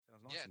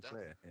nice and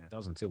clear. Yeah. It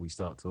does until we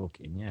start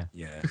talking, yeah.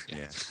 Yeah.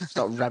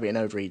 Start rabbiting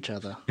over each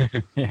other.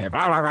 Yeah.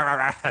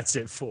 That's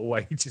it,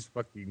 4-way, just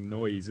fucking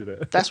noise, isn't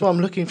it? That's why I'm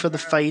looking for the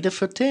fader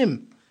for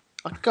Tim.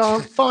 I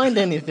can't find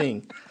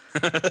anything.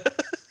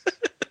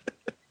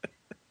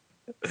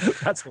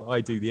 That's why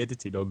I do the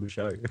editing on the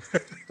show.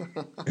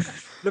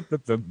 Blub,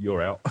 blub, blub,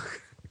 you're out.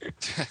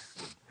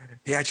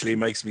 He actually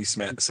makes me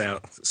smell.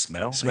 Smell?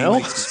 He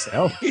makes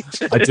Smell?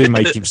 I do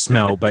make him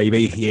smell,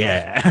 baby.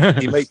 Yeah.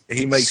 he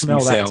makes Smell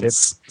me that, sound Tim.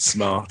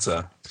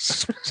 smarter.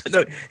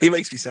 No, he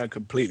makes me sound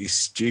completely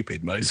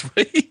stupid most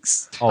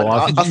weeks. Oh,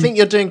 I think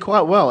you're doing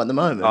quite well at the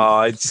moment.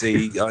 I'd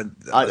see.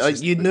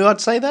 You knew I'd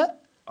say that?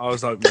 I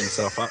was opening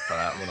myself up for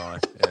that, wasn't I?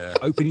 Yeah.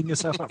 opening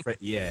yourself up for it.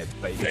 Yeah,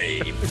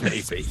 baby.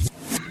 Maybe.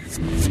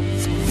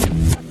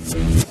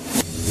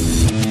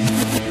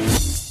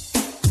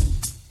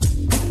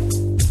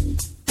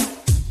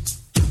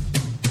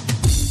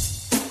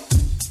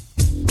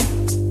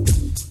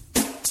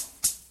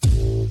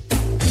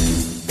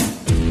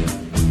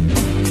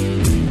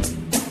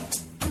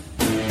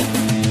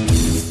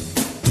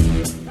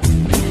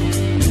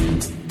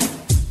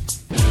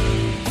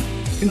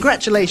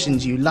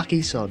 Congratulations, you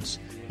lucky sods.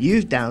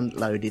 You've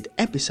downloaded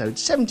episode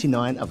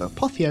 79 of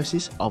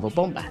Apotheosis of a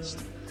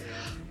Bombast.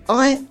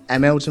 I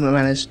am Elton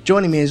McManus.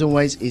 Joining me as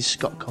always is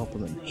Scott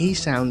Copperman. He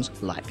sounds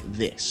like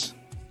this.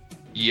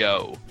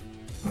 Yo.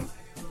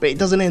 But it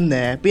doesn't end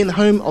there. Being the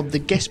home of the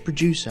guest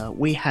producer,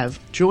 we have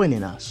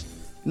joining us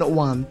not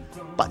one,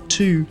 but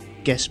two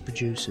guest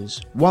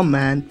producers. One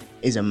man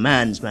is a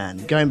man's man,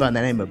 going by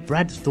the name of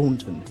Brad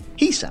Thornton.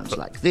 He sounds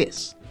like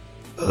this.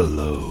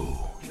 Hello.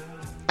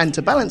 And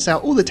to balance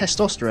out all the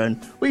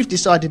testosterone, we've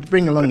decided to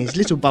bring along his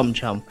little bum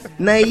chum,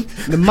 nay,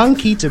 the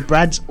monkey to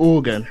Brad's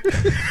organ.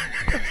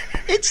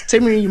 It's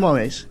Timmy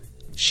Morris.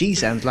 She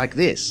sounds like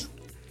this.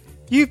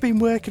 You've been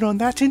working on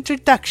that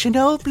introduction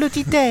all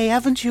bloody day,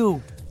 haven't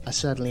you? I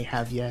certainly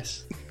have,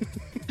 yes.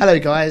 Hello,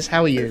 guys.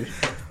 How are you?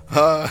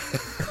 Hello,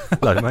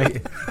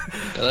 mate.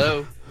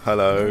 Hello.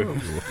 Hello.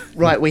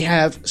 Right, we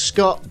have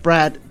Scott,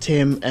 Brad,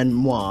 Tim, and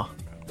moi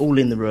all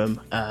in the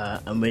room,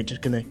 and we're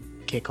just going to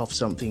kick off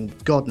something.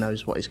 God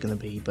knows what it's going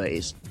to be, but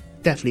it's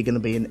definitely going to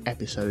be an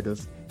episode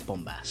of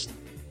Bombast.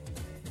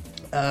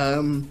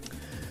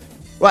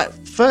 Right,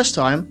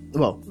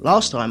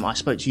 last time I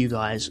spoke to you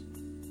guys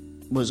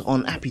was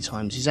on Happy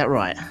Times, is that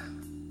right?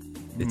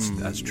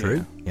 That's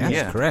true. Yeah,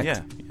 That's correct.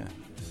 Yeah.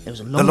 It was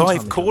a The long time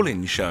live ago.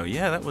 call-in show.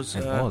 Yeah, that was.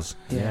 It was.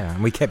 Yeah,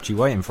 and we kept you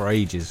waiting for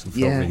ages. And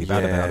felt Yeah. really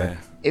bad about it.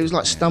 It was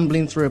like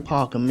stumbling through a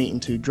park and meeting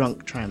two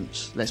drunk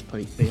tramps, let's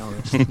be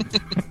honest.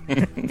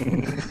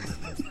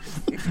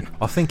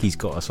 I think he's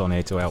got us on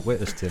here to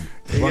outwit us, Tim.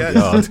 It He won't be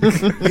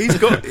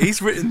hard.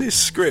 he's written this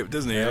script,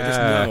 doesn't he? I just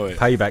know it.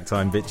 Payback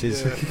time,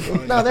 bitches.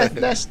 No,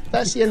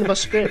 that's the end of my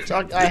script.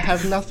 I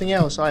have nothing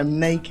else. I am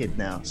naked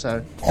now,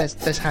 so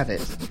let's have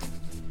it.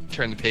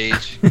 Turn the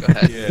page. Go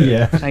ahead.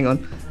 Yeah. Hang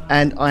on.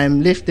 And I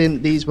am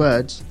lifting these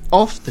words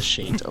off the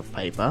sheet of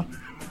paper,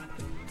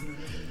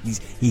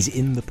 He's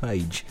in the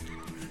page.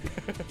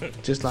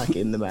 just like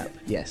in the map.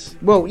 Yes.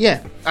 Well,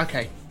 yeah.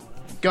 Okay.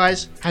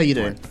 Guys, how you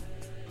doing?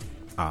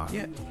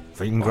 Yeah.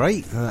 Feeling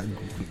great.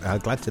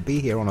 Glad to be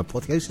here on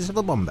Apotheosis of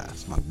a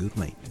Bombast, my good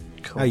mate.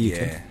 Cool. How are you,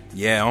 Tim?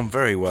 Yeah, I'm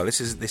very well. This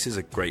is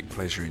a great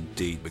pleasure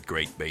indeed, my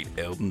great mate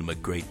Eldon, my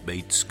great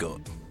mate Scott.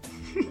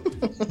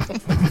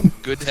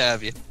 Good to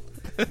have you.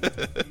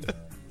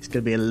 It's going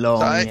to be a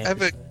long. So I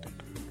have a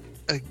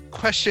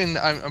question.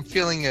 I'm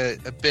feeling a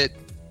bit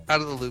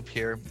out of the loop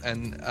here.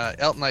 And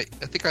Elton, I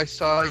think I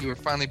saw you were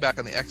finally back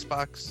on the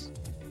Xbox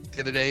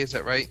the other day. Is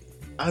that right?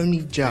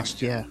 Only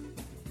just, yeah.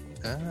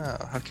 Oh,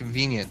 how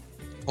convenient.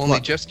 Only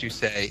What? just, you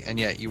say, and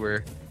yet you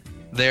were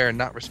there and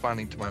not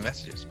responding to my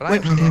messages. But I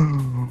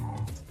understand.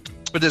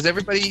 But does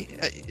everybody,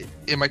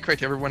 am I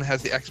correct, everyone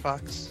has the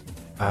Xbox?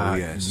 Oh,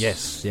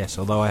 yes. Yes.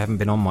 Although I haven't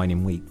been on mine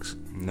in weeks.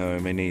 No,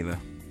 me neither.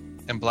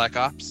 And Black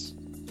Ops?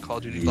 Call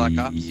of Duty Black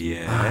Ops?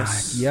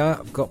 Yes. Yeah,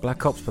 I've got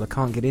Black Ops, but I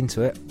can't get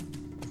into it.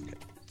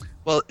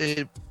 Well,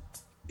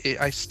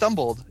 I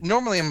stumbled.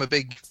 Normally, I'm a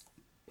big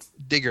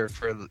digger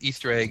for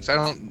Easter eggs. I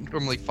don't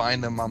normally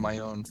find them on my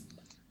own.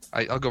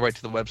 I'll go right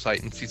to the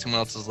website and see someone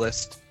else's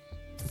list.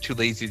 I'm too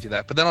lazy to do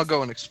that. But then I'll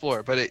go and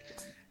explore. But it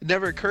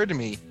never occurred to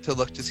me to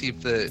look to see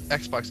if the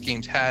Xbox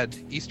games had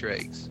Easter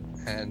eggs.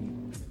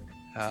 And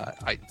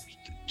I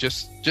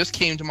just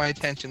came to my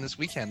attention this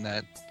weekend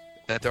that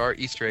there are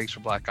Easter eggs for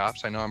Black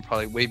Ops. I know I'm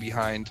probably way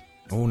behind.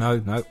 Oh no,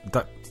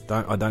 don't.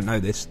 I don't know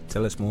this.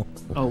 Tell us more.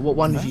 Oh, what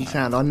one have you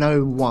found? I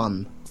know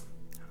one.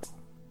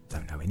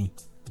 Don't know any.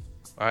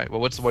 All right. Well,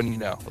 what's the one you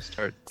know? We'll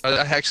start. I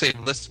actually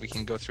have a list we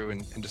can go through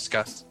and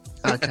discuss.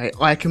 Okay,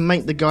 I can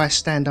make the guy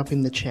stand up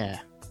in the chair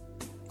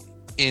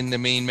In the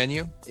main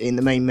menu? in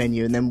the main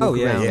menu and then walk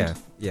around.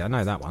 Yeah. I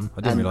know that one.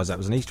 I didn't realise that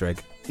was an Easter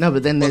egg. No,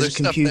 but then Well, there's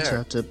a there's stuff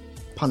computer to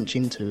punch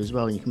into as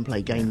well, and you can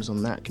play games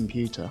on that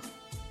computer.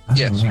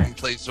 Yes, you right. can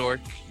play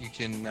Zork. You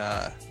can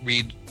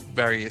read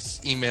various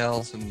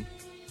emails and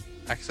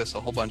access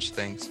a whole bunch of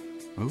things.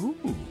 Ooh.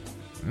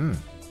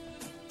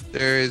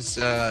 There is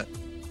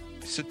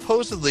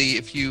supposedly,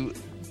 if you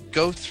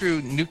go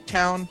through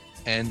Nuketown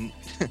and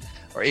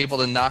are able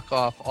to knock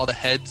off all the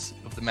heads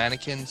of the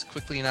mannequins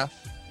quickly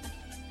enough,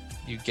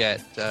 you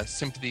get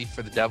Sympathy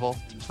for the Devil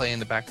to play in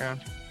the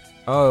background.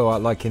 Oh,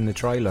 like in the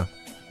trailer.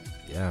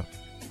 Yeah.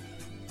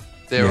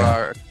 There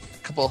are a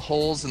couple of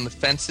holes in the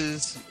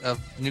fences of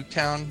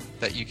Nuketown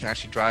that you can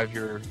actually drive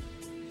your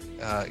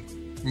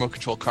remote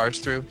control cars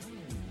through.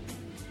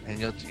 And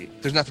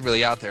there's nothing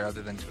really out there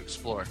other than to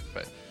explore,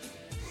 but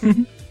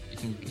you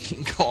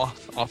can go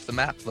off the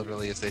map,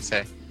 literally, as they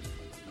say.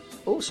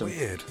 Awesome.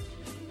 Weird.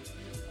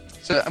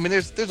 So, I mean,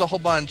 there's a whole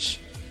bunch.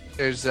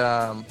 There's,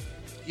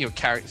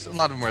 characters. A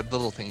lot of them are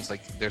little things.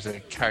 Like, there's a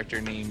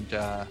character named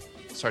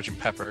Sergeant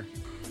Pepper.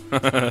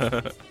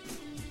 A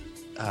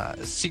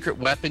secret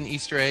weapon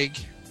Easter egg,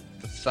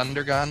 the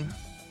Thunder Gun.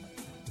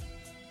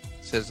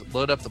 It says,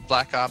 load up the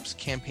Black Ops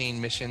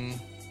campaign mission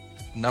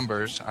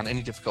numbers on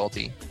any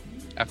difficulty.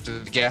 After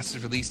the gas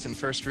is released in the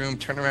first room,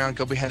 turn around,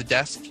 go behind the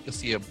desk. You'll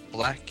see a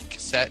black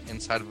cassette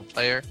inside of a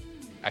player.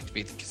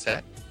 Activate the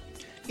cassette.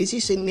 Is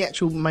this in the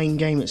actual main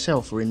game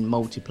itself or in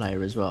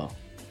multiplayer as well?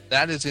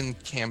 That is in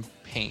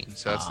campaign,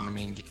 so that's in the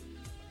main game.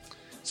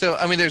 So,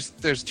 I mean,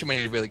 there's too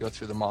many to really go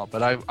through them all,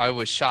 but I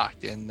was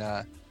shocked, and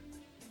I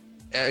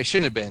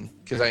shouldn't have been,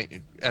 because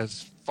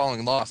as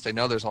following Lost, I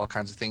know there's all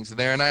kinds of things in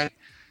there, and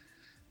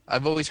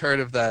I've always heard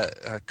of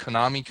the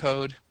Konami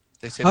code.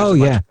 They say there's a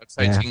bunch of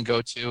websites you can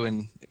go to,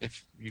 and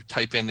if you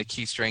type in the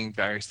key string,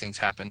 various things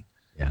happen.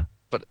 Yeah.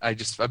 But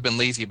I've been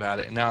lazy about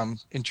it, and now I'm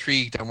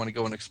intrigued. I want to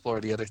go and explore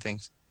the other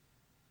things.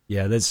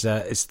 Yeah, there's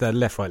it's the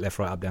left, right,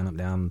 up,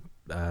 down,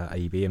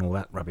 AEB and all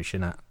that rubbish in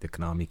that, the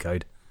Konami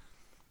code.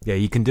 Yeah,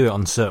 you can do it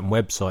on certain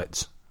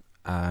websites,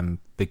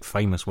 big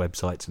famous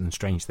websites, and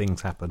strange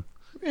things happen.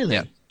 Really?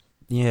 Yeah.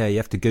 Yeah, you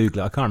have to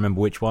Google it. I can't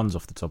remember which ones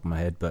off the top of my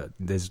head, but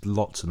there's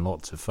lots and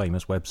lots of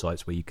famous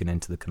websites where you can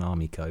enter the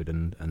Konami code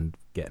and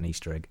get an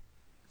Easter egg.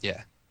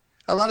 Yeah.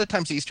 A lot of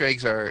times Easter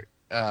eggs are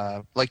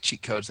like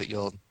cheat codes that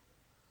you'll...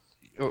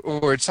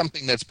 Or it's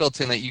something that's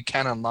built in that you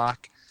can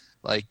unlock.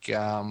 Like,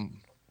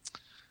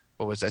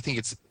 what was it? I think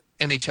it's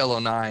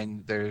NHL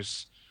 09.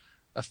 There's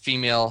a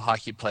female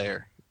hockey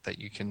player that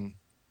you can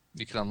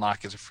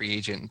unlock as a free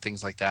agent and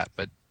things like that.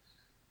 But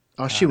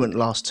Oh, she wouldn't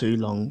last too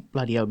long.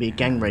 Bloody hell, it'd be a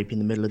gang rape in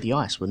the middle of the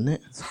ice, wouldn't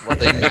it? well,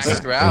 they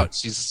maxed her out.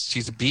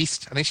 She's a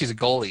beast. I think she's a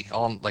goalie.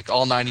 All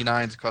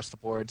 99s across the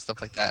board,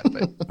 stuff like that.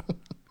 But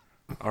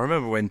I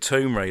remember when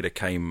Tomb Raider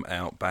came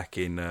out back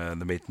in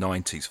the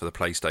mid-90s for the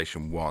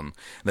PlayStation 1.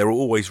 There were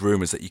always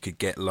rumours that you could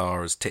get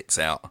Lara's tits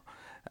out,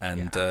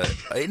 and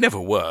it never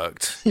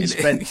worked. You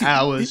spent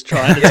hours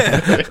trying to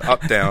do it.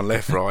 Up, down,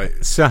 left, right.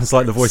 Sounds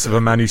like the voice of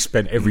a man who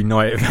spent every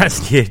night of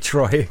that year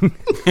trying.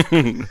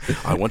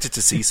 I wanted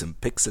to see some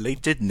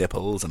pixelated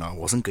nipples, and I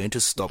wasn't going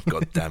to stop,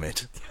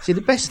 goddammit. See,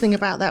 the best thing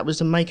about that was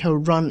to make her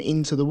run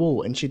into the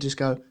wall, and she'd just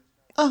go,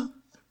 oh.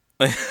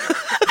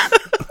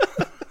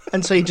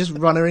 And so you just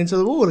run her into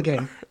the wall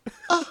again.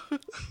 Oh.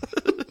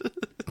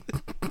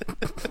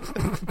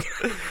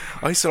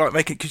 I used to like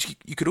make it, because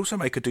you could also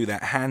make her do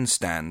that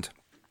handstand.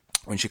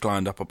 When she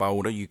climbed up a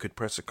boulder, you could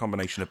press a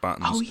combination of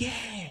buttons. Oh,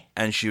 yeah.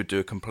 And she would do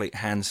a complete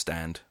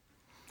handstand.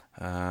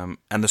 And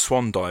the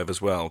swan dive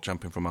as well,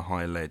 jumping from a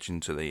high ledge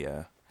into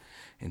the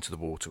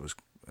water, was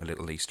a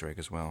little Easter egg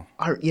as well.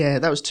 Yeah,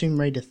 that was Tomb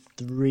Raider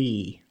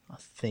 3, I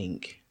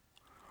think.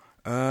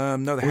 No,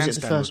 the Or handstand was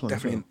it the first one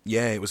definitely. as well?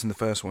 Yeah, it was in the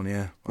first one.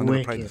 Yeah, I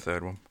never played the Wicked.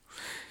 third one.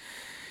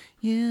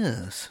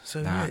 Yes,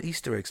 so yeah,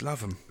 Easter eggs,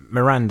 love them.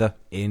 Miranda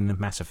in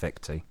Mass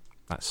Effect 2.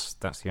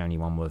 That's the only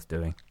one worth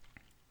doing.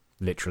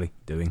 Literally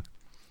doing.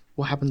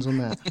 What happens on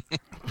that?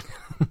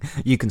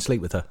 You can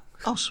sleep with her.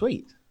 Oh,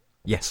 sweet.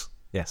 Yes.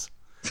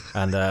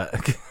 And,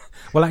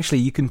 well, actually,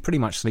 you can pretty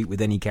much sleep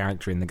with any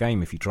character in the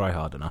game if you try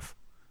hard enough.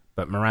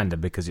 But Miranda,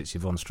 because it's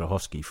Yvonne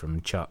Strahovski from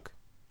Chuck,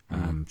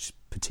 she's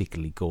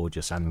particularly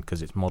gorgeous, and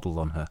because it's modelled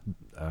on her,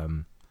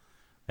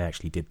 they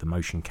actually did the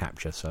motion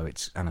capture, so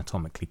it's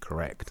anatomically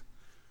correct.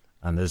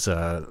 And there's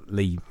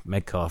Lee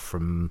Metcalf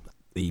from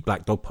the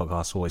Black Dog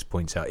podcast always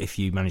points out, if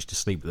you manage to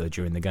sleep with her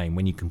during the game,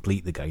 when you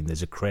complete the game,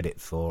 there's a credit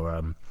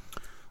for,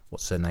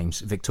 what's her name,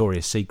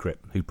 Victoria's Secret,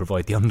 who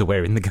provide the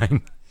underwear in the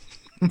game.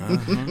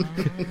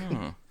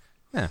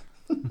 Yeah.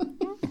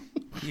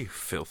 You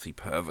filthy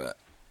pervert.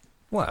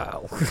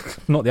 Well,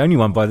 not the only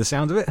one by the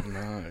sound of it.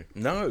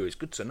 No, it's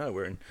good to know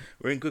we're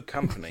in good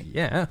company.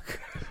 Yeah.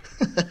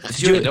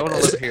 no one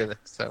will ever hear this.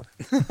 So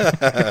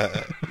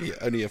Yeah,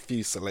 only a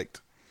few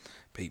select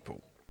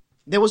people.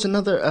 There was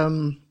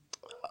another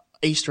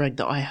Easter egg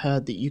that I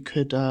heard that you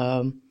could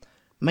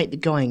make the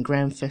guy in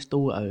Grand Theft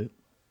Auto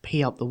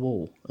pee up the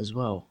wall as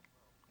well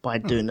by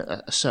doing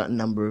a certain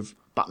number of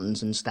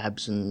buttons and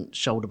stabs and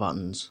shoulder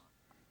buttons.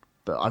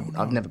 But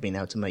I've never been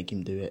able to make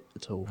him do it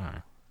at all.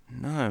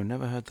 No,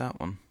 never heard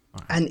that one.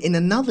 And in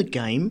another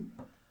game,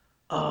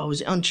 was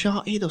it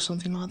Uncharted or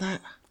something like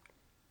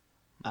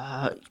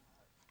that?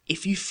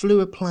 If you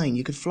flew a plane,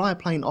 you could fly a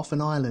plane off an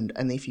island,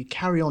 and if you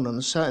carry on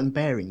a certain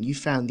bearing, you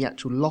found the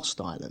actual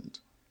lost island.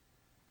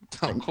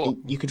 Oh, And cool.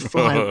 you could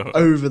fly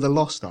over the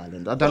Lost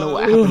Island. I don't know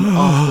what happened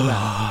after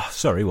that.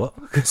 Sorry, what?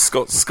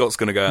 Scott's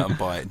going to go out and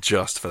buy it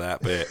just for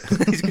that bit.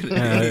 He's gonna-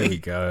 There you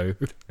go.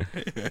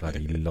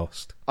 Bloody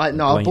Lost. I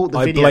bought the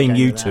I video blame game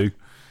you of that. two.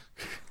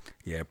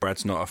 Yeah,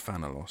 Brad's not a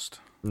fan of Lost.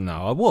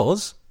 No, I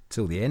was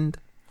till the end.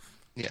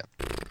 Yeah.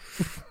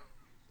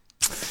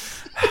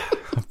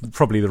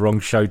 Probably the wrong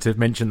show to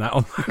mention that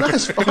on.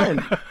 That's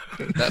fine.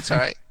 That's all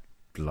right.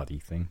 Bloody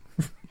thing.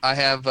 I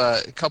have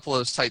a couple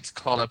of sites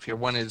called up here.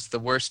 One is the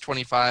worst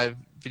 25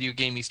 video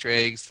game Easter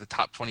eggs, the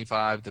top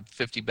 25, the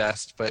 50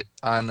 best. But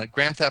on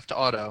Grand Theft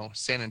Auto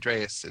San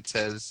Andreas, it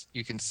says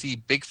you can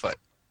see Bigfoot.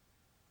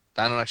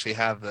 I don't actually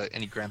have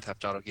any Grand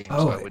Theft Auto games,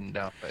 so I wouldn't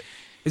know. But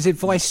Is it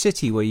Vice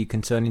City where you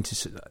can turn into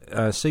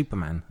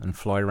Superman and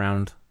fly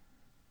around?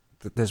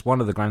 There's one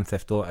of the Grand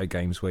Theft Auto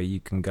games where you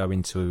can go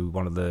into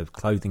one of the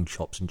clothing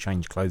shops and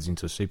change clothes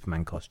into a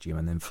Superman costume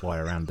and then fly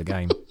around the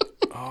game.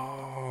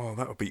 Oh,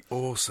 that would be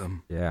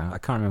awesome. Yeah, I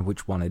can't remember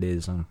which one it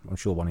is. I'm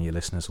sure one of your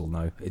listeners will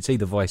know. It's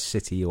either Vice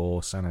City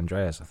or San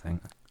Andreas, I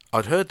think.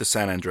 I'd heard the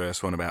San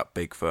Andreas one about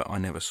Bigfoot. I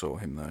never saw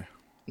him, though.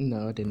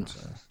 No, I didn't.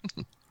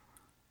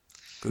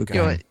 Good you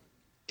know,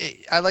 game.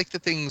 I like the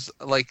things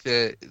like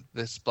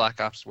this Black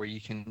Ops where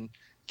you can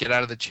get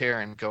out of the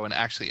chair and go and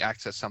actually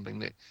access something.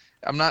 That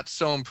I'm not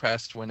so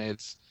impressed when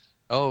it's,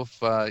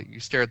 if you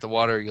stare at the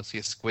water, you'll see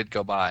a squid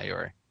go by,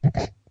 or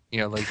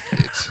like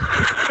it's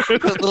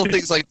little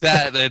things like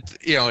that. That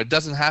it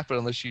doesn't happen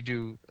unless you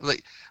do.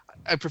 Like,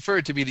 I prefer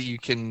it to be that you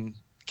can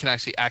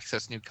actually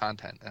access new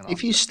content. And all.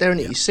 If you're staring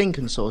at your sink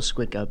and saw a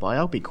squid go by,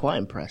 I'll be quite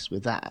impressed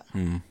with that.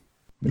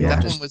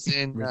 That one was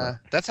in.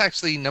 That's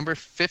actually number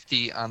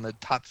 50 on the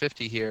top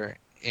 50 here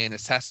in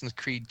Assassin's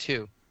Creed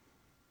 2.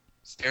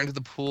 Stare into the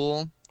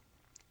pool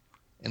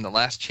in the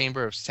last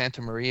chamber of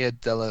Santa Maria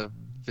della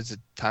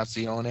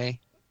Visitazione.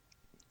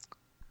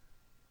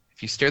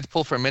 If you stare at the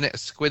pool for a minute, a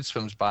squid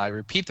swims by.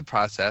 Repeat the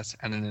process,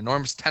 and an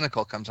enormous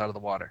tentacle comes out of the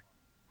water.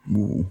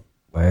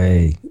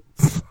 Way.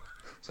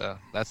 So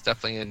that's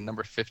definitely in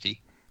number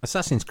 50.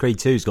 Assassin's Creed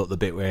 2's got the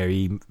bit where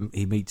he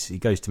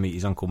goes to meet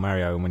his Uncle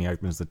Mario, and when he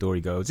opens the door,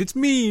 he goes, "It's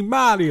me,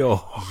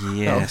 Mario."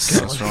 Yes,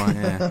 that's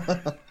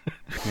right.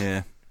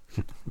 Yeah.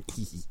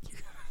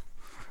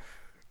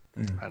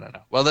 I don't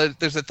know. Well,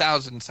 there's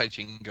 1,000 sites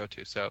you can go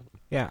to. So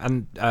Yeah,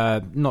 and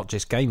not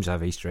just games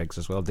have Easter eggs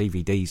as well.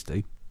 DVDs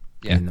do.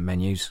 Yeah. In the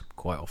menus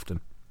quite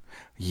often.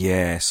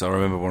 Yes, I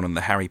remember one on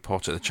the Harry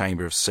Potter, the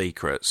Chamber of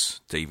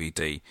Secrets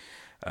DVD.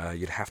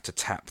 You'd have to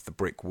tap the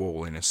brick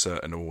wall in a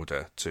certain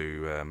order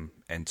to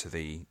enter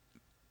the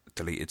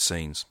deleted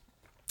scenes.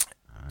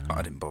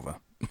 I didn't bother.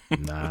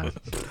 No.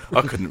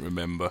 I couldn't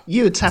remember.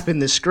 You were tapping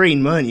the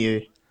screen, weren't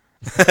you?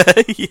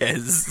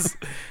 Yes.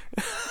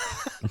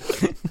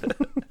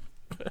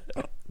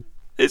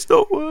 It's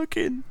not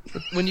working.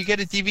 when you get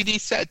a DVD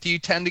set, do you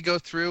tend to go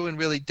through and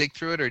really dig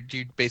through it, or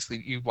do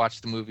you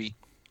watch the movie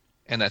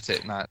and that's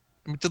it?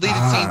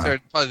 Deleted scenes are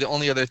probably the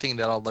only other thing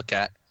that I'll look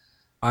at.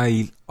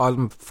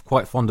 I'm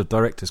quite fond of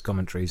director's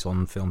commentaries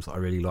on films that I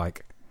really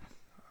like.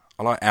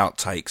 I like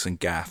outtakes and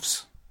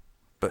gaffs.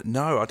 But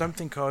no, I don't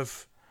think I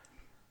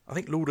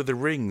think Lord of the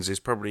Rings is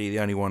probably the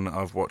only one that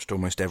I've watched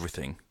almost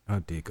everything. Oh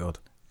dear God!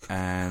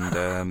 And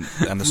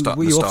the Star.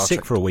 Were you Star off sick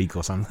Trek. for a week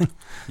or something?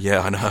 Yeah,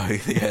 I know.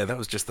 Yeah, that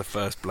was just the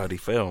first bloody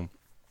film.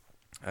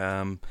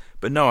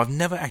 But no, I've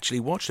never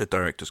actually watched a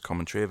director's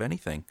commentary of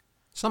anything.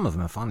 Some of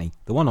them are funny.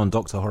 The one on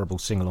Dr.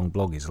 Horrible's sing-along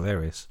blog is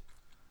hilarious.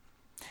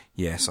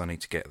 Yes, I need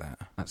to get that.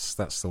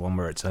 That's the one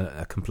where it's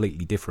a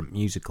completely different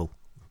musical.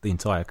 The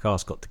entire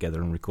cast got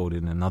together and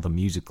recorded another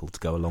musical to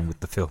go along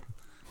with the film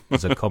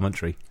as a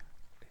commentary.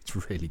 It's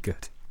really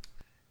good.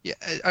 Yeah,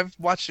 I've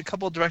watched a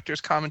couple of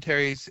directors'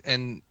 commentaries,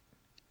 and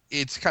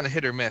it's kind of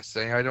hit or miss.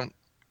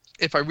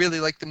 If I really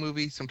like the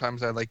movie,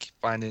 sometimes I like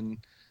finding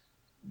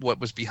what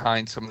was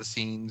behind some of the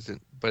scenes,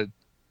 but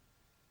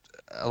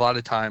a lot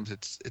of times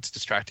it's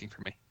distracting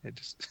for me. It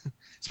just,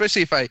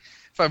 especially if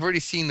I've already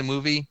seen the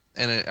movie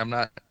and I'm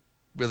not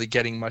really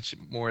getting much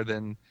more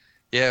than,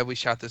 yeah, we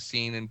shot this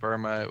scene in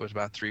Burma. It was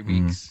about 3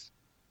 weeks.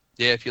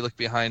 Yeah, if you look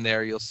behind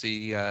there, you'll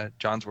see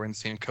John's wearing the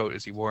same coat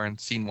as he wore in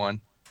scene 1.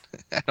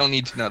 I don't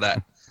need to know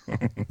that.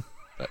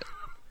 But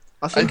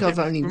I think I've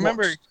only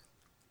remember. watched...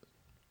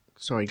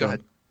 Sorry, Go go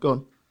ahead. Go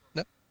on.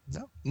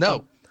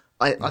 No.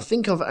 I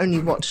think I've only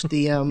watched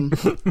the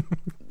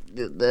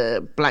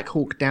the Black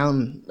Hawk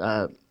Down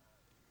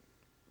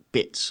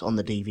bits on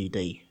the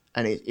DVD,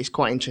 and it's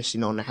quite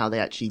interesting on how they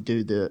actually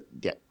do the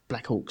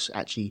Black Hawks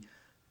actually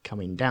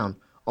coming down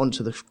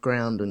onto the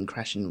ground and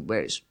crashing,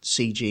 where it's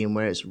CG and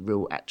where it's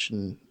real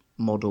action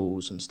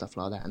models and stuff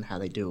like that, and how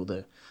they do all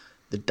the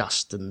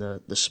dust and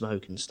the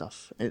smoke and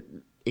stuff.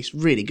 It's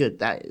really good,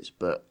 that is,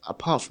 but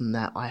apart from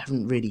that, I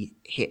haven't really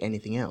hit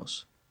anything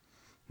else.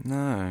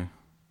 No.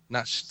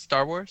 Not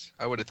Star Wars?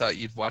 I would have thought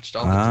you'd watched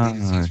all the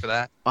deleted scenes for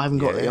that. I haven't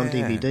got it on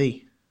Yeah.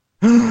 DVD.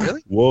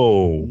 Really?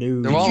 Whoa.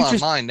 No. They're all you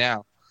just- online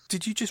now.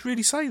 Did you just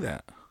really say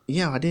that?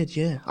 Yeah, I did,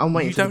 yeah. I'm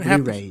waiting You for don't the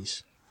have the-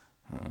 Blu-rays.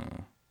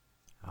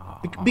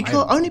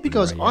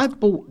 Because Blu-ray I yet.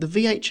 bought the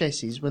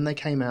VHSs when they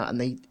came out,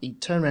 and he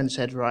turned around and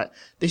said, "Right,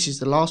 this is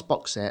the last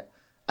box set,"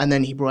 and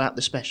then he brought out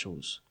the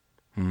specials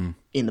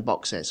in the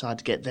box set, so I had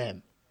to get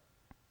them.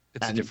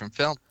 It's a different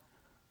film,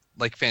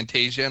 like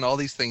Fantasia and all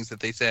these things that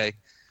they say.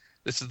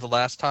 This is the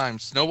last time.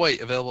 Snow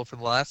White available for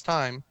the last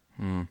time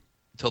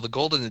until the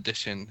Golden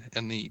Edition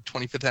and the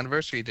 25th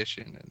Anniversary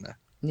Edition. And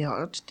Yeah,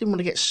 I just didn't want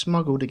to get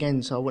smuggled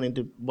again, so I wanted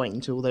to wait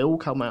until they all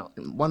come out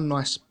in one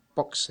nice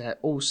box set,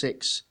 all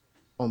 6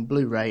 on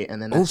Blu-ray,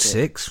 and then All that's it.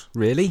 6?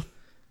 Really?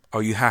 Oh,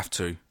 you have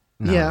to.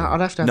 No. Yeah,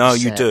 I'd have to have No, the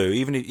you set. do.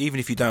 Even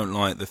if you don't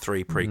like the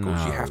 3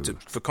 prequels, you have to,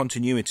 for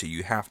continuity,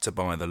 you have to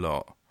buy the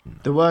lot.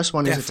 The worst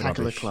one is Definitely. Attack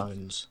of the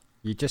Clones.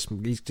 He's just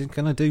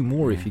going to do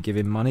more if you give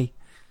him money.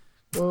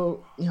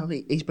 Well,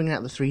 he's bringing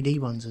out the 3D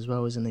ones as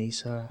well, isn't he?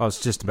 So I was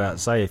just about to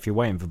say, if you're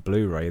waiting for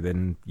Blu-ray,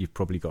 then you've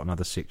probably got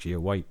another 6-year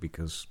wait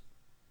because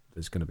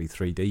there's going to be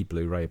 3D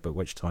Blu-ray, but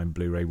which time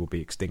Blu-ray will be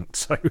extinct,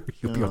 so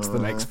you'll be on to the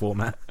next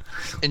format.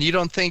 and you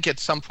don't think at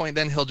some point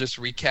then he'll just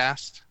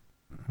recast?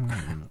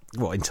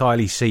 What,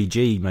 entirely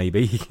CG,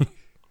 maybe?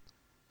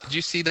 Did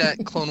you see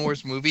that Clone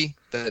Wars movie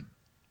that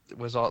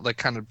was all like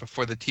kind of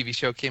before the TV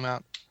show came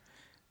out?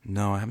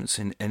 No, I haven't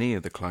seen any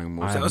of the Clone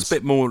Wars. I That was a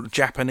haven't bit more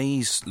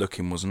Japanese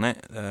looking, wasn't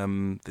it?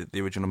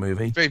 The original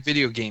movie. Very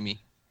video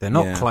gamey. They're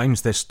not Yeah.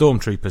 clones, they're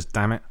stormtroopers,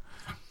 damn it.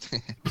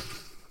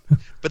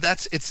 But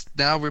it's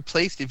now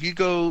replaced. If you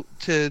go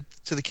to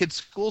the kids'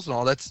 schools and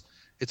all, it's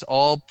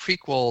all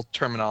prequel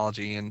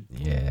terminology and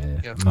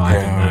Yeah. Yeah. No, I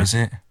don't know. is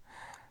it?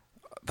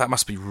 That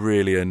must be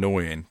really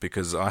annoying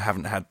because I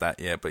haven't had that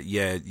yet. But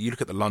yeah, you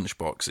look at the lunch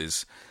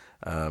boxes.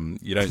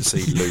 You don't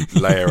see Luke,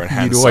 Leia, and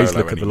Han You'd always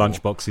Solo look at the anymore.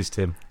 lunch boxes,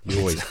 Tim. You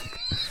always.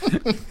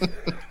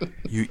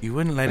 You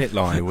wouldn't let it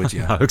lie, would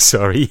you? Oh,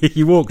 sorry.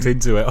 You walked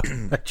into it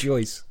on a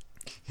choice.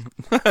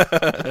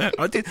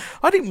 I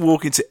didn't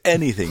walk into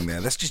anything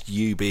there. That's just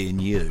you being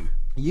you.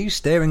 You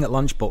staring at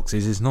lunch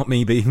boxes is not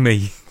me being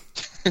me.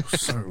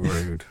 So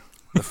rude.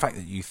 The fact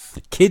that you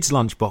Kids'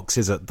 lunch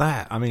boxes at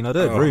that. I mean, I'd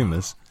heard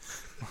rumours.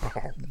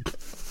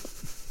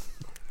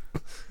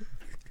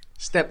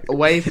 step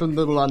away from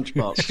the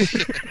lunchbox.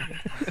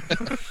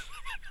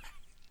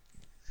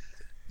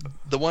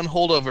 The one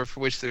holdover for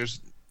which there's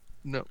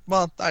no,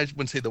 well, I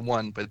wouldn't say the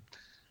one, but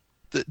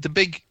the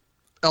big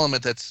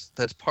element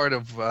that's part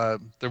of the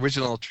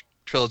original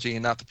trilogy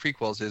and not the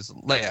prequels is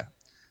Leia,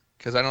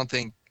 because I don't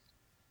think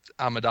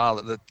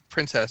Amidala, the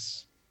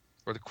princess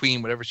or the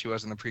queen, whatever she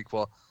was in the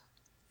prequel,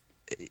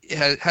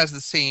 has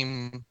the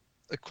same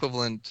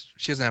equivalent.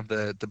 She doesn't have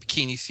the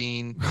bikini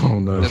scene. Oh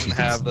no. Doesn't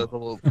have the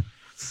little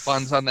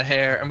buns on the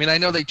hair. I mean, I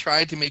know they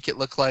tried to make it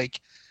look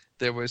like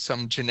there was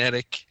some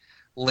genetic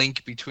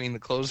link between the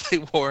clothes they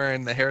wore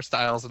and the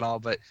hairstyles and all,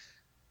 but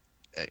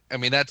I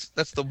mean that's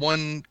the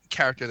one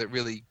character that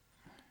really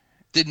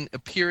didn't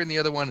appear in the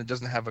other one and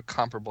doesn't have a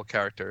comparable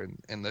character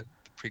in the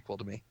prequel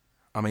to me.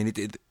 I mean,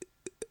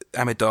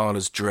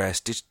 Amidala's dress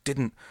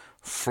didn't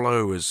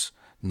flow as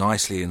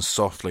nicely and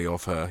softly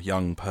off her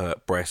young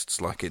pert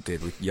breasts like it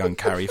did with young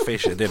Carrie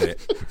Fisher, did it?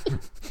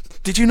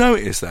 Did you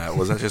notice that?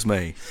 Was that just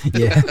me?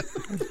 Yeah.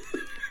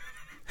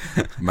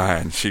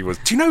 Man, she was...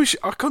 Do you know,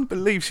 I can't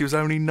believe she was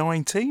only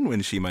 19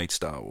 when she made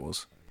Star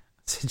Wars.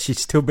 She'd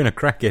still been a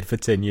crackhead for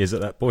 10 years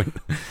at that point.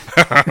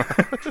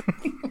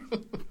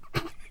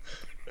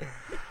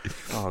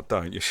 Oh,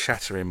 don't. You're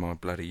shattering my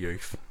bloody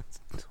youth.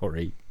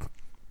 Sorry.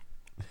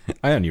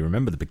 I only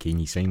remember the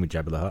bikini scene with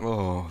Jabba the Hutt.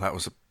 Oh, that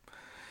was...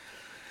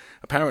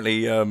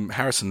 Apparently,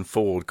 Harrison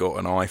Ford got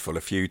an eyeful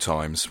a few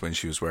times when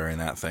she was wearing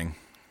that thing.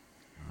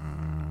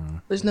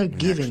 There's no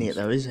give in it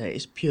though, is there?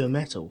 It's pure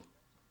metal.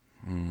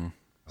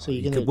 So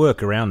You you're could gonna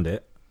work around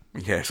it.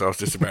 Yes, I was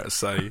just about to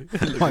say.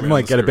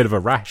 Might get a bit of a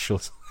rash or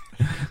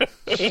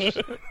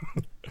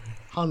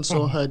Han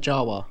saw her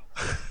Jawa.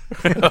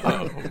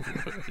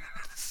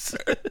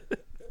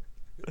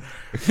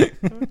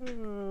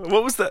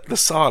 What was that? The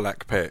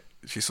Sarlacc pit.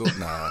 She saw...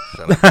 Nah,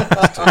 shut up.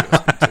 That's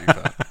too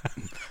far.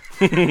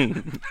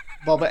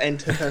 Boba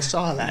entered her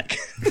Sarlacc.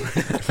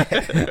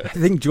 I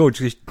think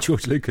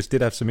George Lucas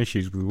did have some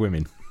issues with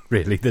women.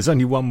 Really, there's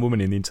only one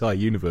woman in the entire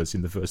universe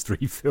in the first 3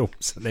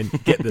 films, and then you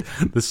get the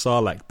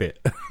Sarlacc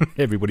bit.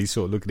 Everybody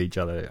sort of look at each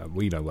other.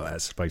 We know what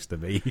that's supposed to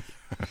be.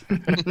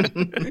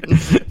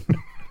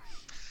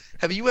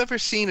 Have you ever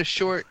seen a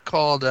short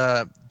called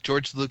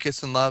George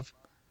Lucas in Love?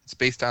 It's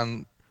based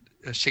on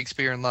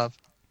Shakespeare in Love.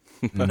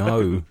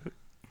 No,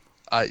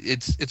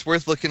 It's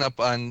worth looking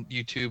up on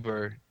YouTube,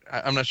 or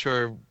I'm not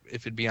sure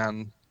if it'd be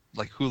on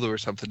like Hulu or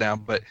something now,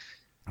 but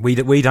we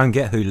don't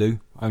get Hulu.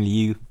 Only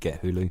you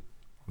get Hulu.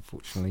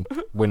 Unfortunately,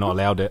 we're not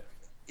allowed it.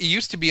 it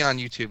used to be on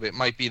YouTube. It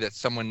might be that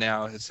someone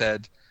now has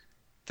said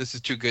this is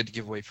too good to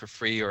give away for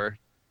free, or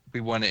we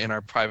want it in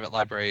our private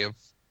library of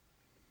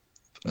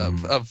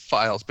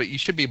files. But you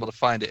should be able to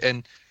find it.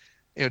 And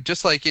you know,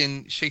 just like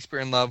in Shakespeare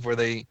in Love, where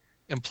they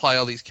imply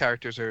all these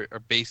characters are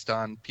based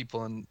on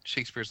people in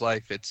Shakespeare's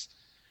life,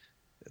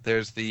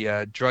 there's the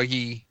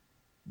druggy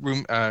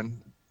room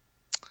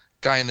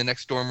guy in the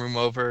next dorm room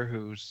over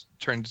who's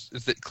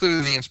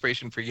clearly the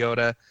inspiration for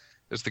Yoda.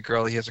 There's the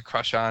girl he has a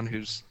crush on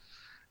who's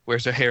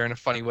wears her hair in a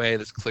funny way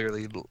that's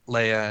clearly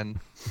Leia, and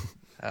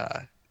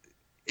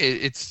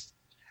it's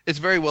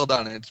very well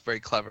done, and it's very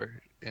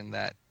clever in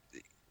that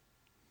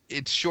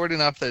it's short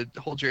enough that it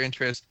holds your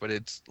interest, but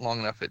it's long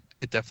enough it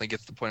definitely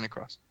gets the point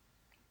across.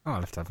 Oh,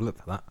 I'll have to have a look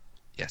for that.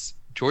 Yes,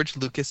 George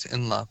Lucas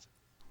in Love.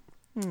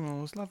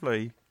 Oh, it's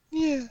lovely.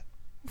 Yeah.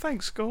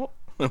 Thanks, Scott.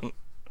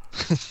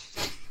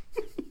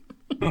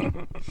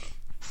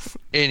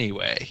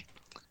 Anyway,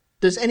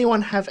 Does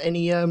anyone have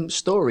any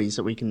stories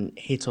that we can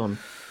hit on?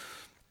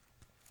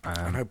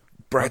 I know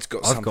Brad's got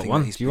I've something got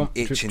one. that he's Do you want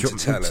been itching do to you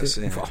want tell me us.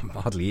 Yeah. Well, I'm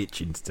hardly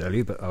itching to tell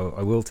you, but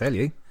I will tell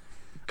you.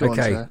 Go on,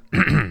 Okay.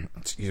 sir.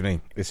 Excuse me.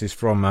 This is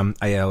from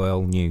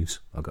AOL News.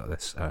 I got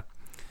this.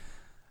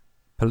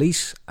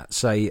 Police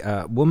say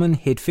a woman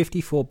hid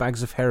 54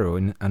 bags of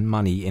heroin and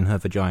money in her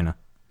vagina.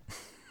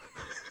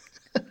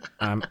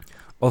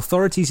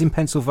 Authorities in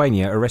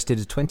Pennsylvania arrested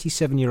a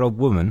 27-year-old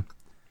woman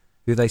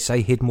who they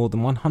say hid more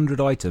than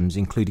 100 items,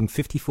 including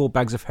 54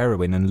 bags of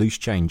heroin and loose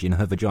change in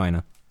her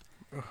vagina.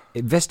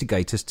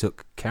 Investigators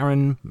took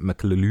Karen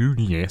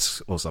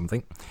McLuhan or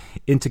something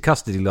into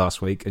custody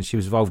last week, and she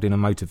was involved in a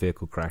motor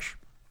vehicle crash.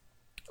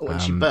 When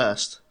she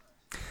burst.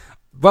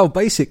 Well,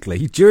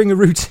 basically, during a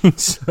routine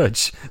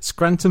search,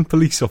 Scranton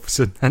police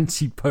officer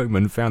Nancy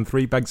Bowman found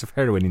 3 bags of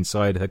heroin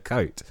inside her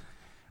coat.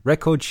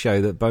 Records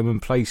show that Bowman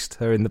placed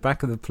her in the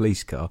back of the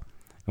police car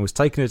and was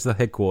taken her to the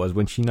headquarters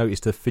when she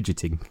noticed her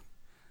fidgeting.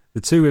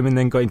 The 2 women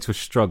then got into a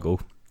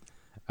struggle.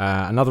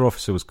 Another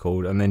officer was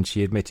called, and then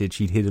she admitted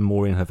she'd hidden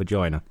more in her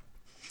vagina.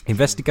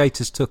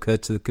 Investigators took her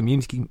to the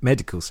community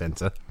medical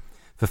centre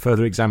for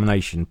further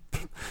examination.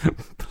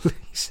 Police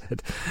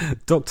said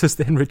doctors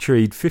then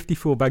retrieved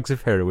 54 bags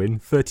of heroin,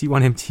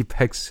 31 empty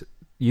bags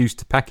used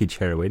to package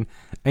heroin,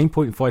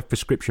 8.5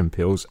 prescription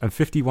pills, and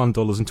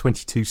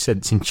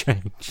 $51.22 in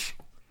change.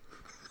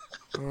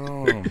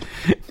 Oh.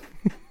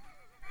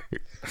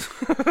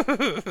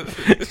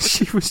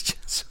 She was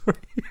just sorry.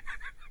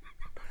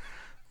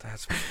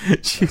 That's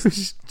She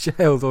was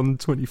jailed on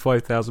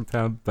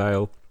 £25,000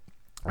 bail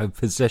of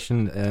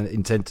possession and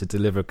intent to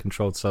deliver a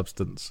controlled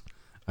substance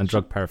and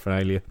drug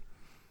paraphernalia.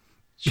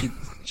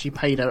 She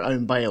paid her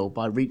own bail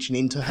by reaching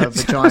into her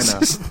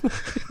vagina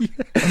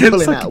and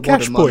pulling like out a a wad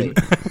cash of money. point.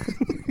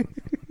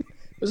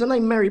 Was her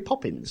name Mary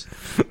Poppins?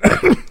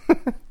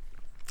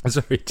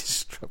 Sorry, it just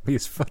struck me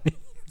as funny.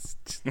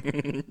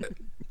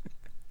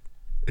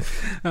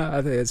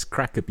 I think it's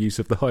crack abuse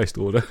of the highest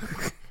order.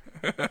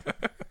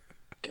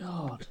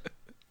 God.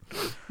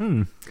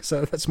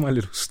 So that's my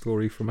little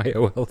story from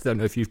AOL. I don't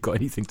know if you've got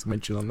anything to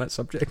mention on that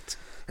subject.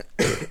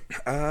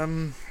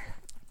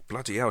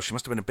 bloody hell, she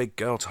must have been a big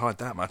girl to hide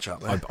that much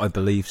up there. I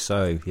believe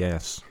so,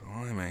 yes.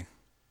 Blimey.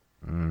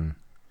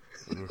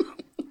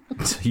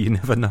 So you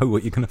never know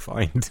what you're going to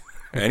find.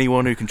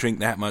 Anyone who can drink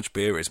that much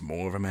beer is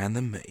more of a man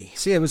than me.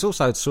 See, it was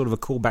also sort of a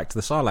callback to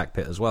the Sarlacc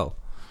pit as well.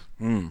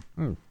 Oh,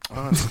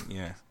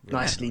 yeah.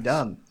 Nicely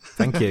done.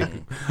 Thank you.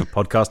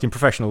 Podcasting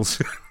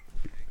professionals.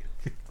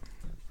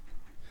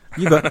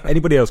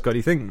 Anybody else got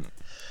anything?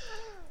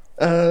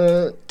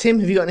 Tim,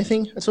 have you got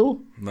anything at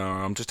all? No,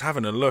 I'm just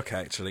having a look,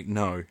 actually.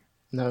 No.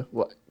 No.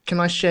 What? Can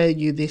I share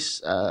you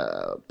this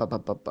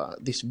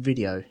this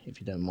video, if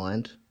you don't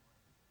mind?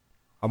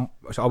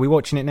 Are we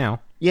watching it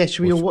now? Yeah,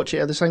 should we all watch it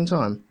at the same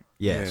time?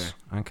 Yes.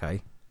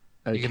 Okay.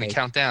 Okay. You're going to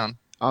count down.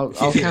 I'll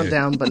count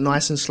down, but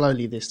nice and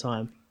slowly this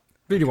time.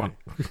 Really one.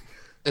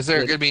 Is there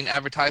going to be an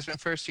advertisement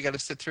first you got to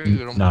sit through? You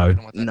don't No. you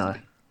don't want that No. to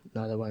be-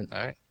 No, they won't. All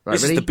right. Right,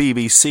 This ready? is the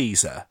BBC,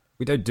 sir.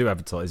 We don't do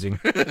advertising.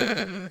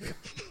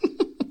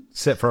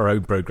 Except for our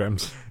own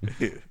programmes.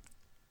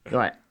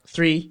 Right.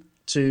 3,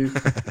 2,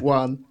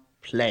 1,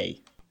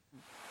 play.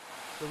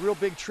 The real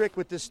big trick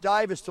with this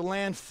dive is to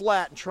land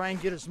flat and try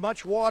and get as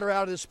much water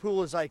out of this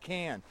pool as I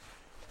can.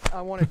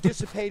 I want to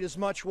dissipate as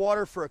much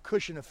water for a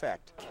cushion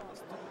effect.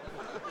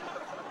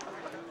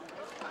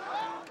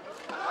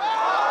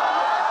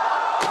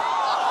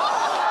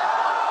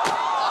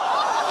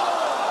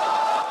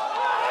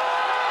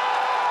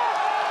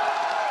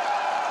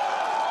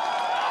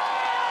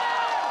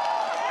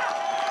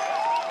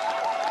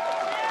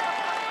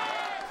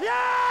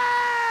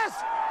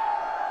 Yes!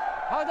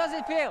 How does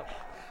it feel?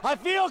 I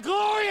feel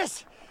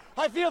glorious!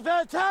 I feel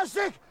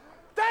fantastic!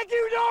 Thank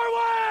you,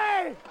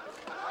 Norway!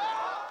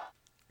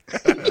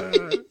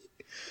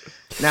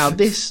 Now,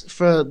 this,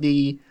 for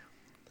the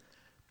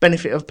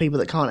benefit of people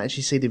that can't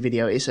actually see the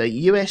video, it's a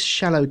US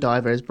shallow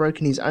diver has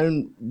broken his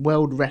own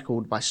world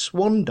record by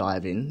swan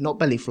diving, not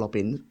belly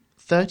flopping,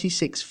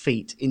 36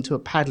 feet into a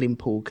paddling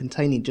pool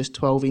containing just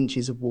 12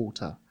 inches of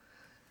water.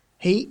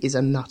 He is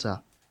a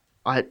nutter.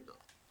 I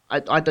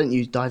don't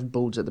use diving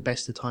boards at the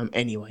best of time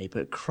anyway,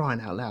 but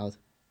crying out loud,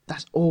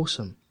 that's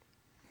awesome.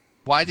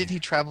 Why did he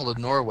travel to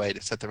Norway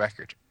to set the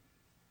record?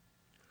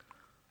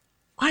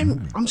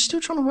 I'm still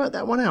trying to work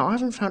that one out. I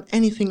haven't found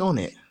anything on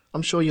it.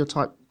 I'm sure you'll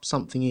type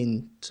something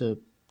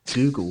into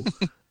Google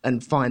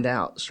and find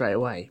out straight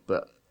away.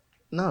 But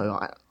no,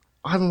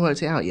 I haven't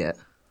worked it out yet.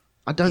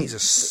 I don't He's a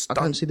stunt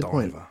I don't see the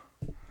point. diver.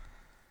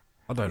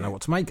 I don't know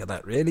what to make of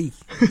that, really.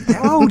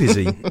 How old is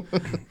he?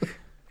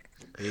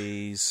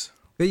 He's...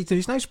 But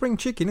he's no spring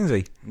chicken, is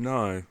he?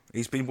 No,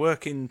 he's been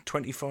working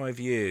 25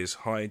 years,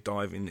 high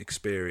diving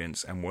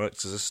experience, and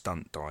works as a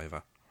stunt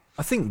diver.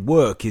 I think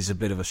work is a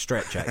bit of a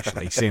stretch,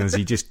 actually, seeing as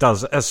he just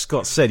does, as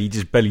Scott said, he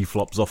just belly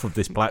flops off of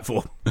this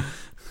platform.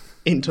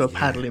 Into a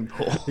paddling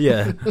pool.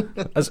 Yeah.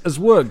 As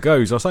work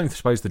goes, I don't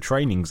suppose the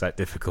training's that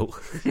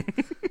difficult.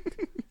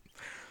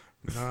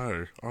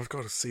 No, I've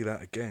got to see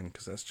that again,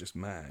 because that's just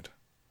mad.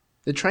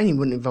 The training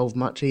wouldn't involve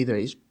much either.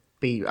 It's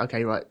be,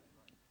 okay, right,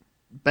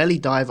 belly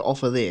dive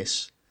off of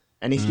this,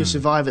 and if you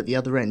survive at the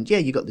other end, yeah,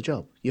 you got the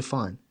job. You're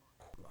fine.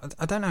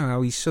 I don't know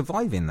how he's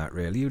surviving that,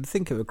 really. You'd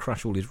think it would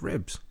crush all his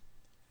ribs.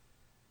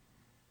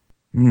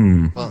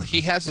 Well,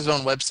 he has his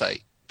own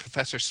website,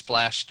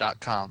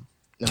 ProfessorSplash.com.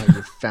 No,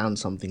 you found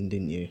something,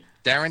 didn't you?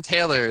 Darren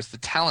Taylor is the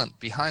talent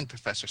behind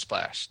Professor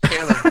Splash.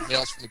 Taylor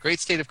hails from the great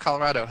state of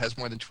Colorado, has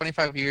more than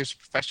 25 years of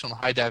professional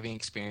high diving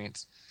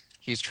experience.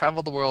 He's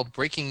traveled the world,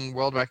 breaking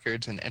world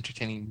records and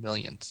entertaining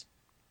millions.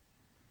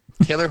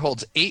 Taylor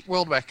holds 8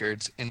 world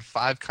records in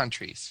 5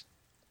 countries: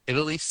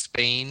 Italy,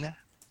 Spain,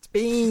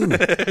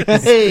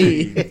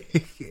 Hey!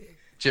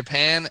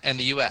 Japan, and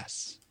the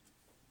U.S.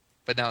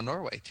 But now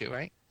Norway too,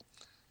 right?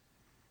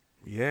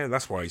 Yeah,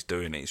 that's why he's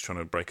doing it. He's trying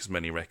to break as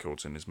many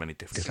records in as many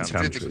different He's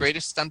countries. considered the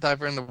greatest stunt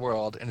diver in the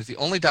world and is the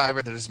only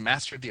diver that has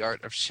mastered the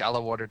art of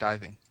shallow water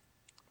diving.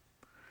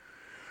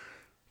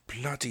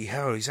 Bloody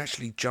hell, he's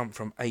actually jumped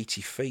from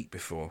 80 feet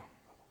before.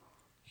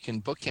 You can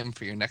book him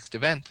for your next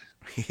event.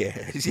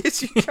 Yeah,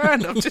 yes, you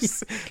can. I'm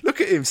just look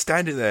at him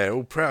standing there,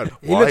 all proud.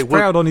 He looks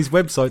proud on his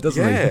website,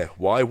 doesn't Yeah,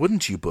 why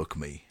wouldn't you book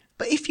me?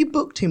 But if you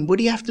booked him, would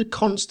he have to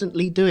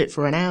constantly do it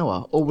for an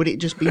hour, or would it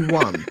just be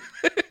one?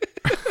 he?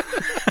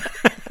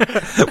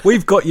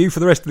 We've got you for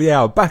the rest of the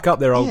hour. Back up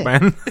there, old Yeah.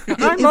 man.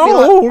 It'd I'm be like-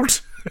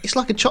 old. It's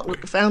like a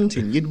chocolate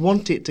fountain. You'd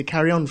want it to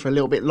carry on for a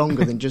little bit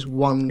longer than just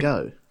one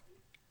go.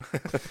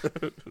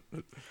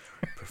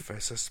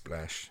 Professor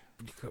Splash.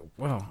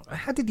 Well,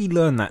 how did he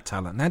learn that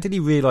talent? How did he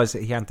realise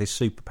that he had this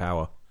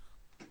superpower?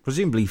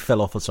 Presumably he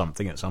fell off of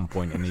something at some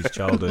point in his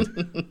childhood.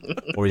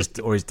 or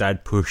his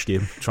dad pushed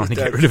him, trying to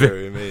get rid of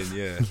Threw it. him in,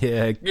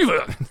 yeah.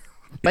 Yeah.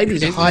 Maybe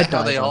he's a Isn't high that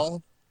how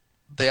diver.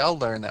 they all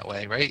learn that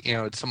way, right? You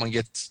know, someone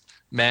gets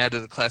mad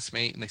at a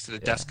classmate and they set a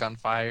desk on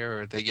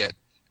fire, or they get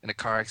in a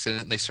car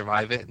accident and they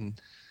survive it,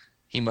 and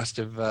he must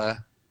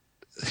have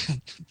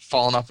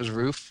fallen off his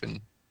roof and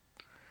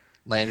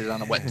landed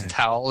on a wet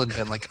towel and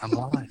been like, I'm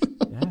alive.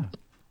 Yeah.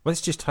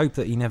 Let's just hope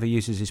that he never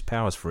uses his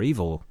powers for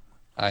evil.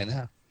 I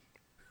know.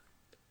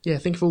 Yeah,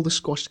 think of all the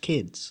squashed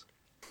kids.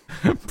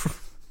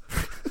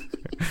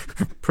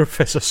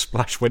 Professor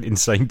Splash went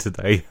insane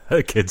today at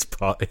a kid's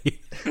party.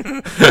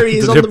 There he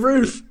is on the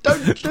roof.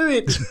 Don't do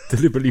it.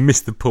 Deliberately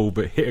missed the pool,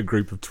 but hit a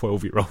group of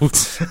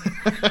 12-year-olds.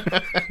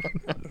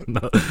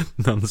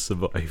 None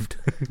survived.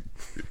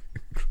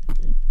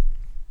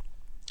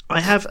 I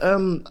have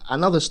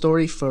another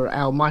story for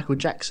our Michael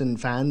Jackson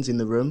fans in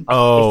the room.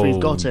 Oh. If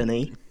we've got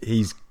any.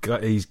 He's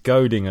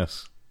goading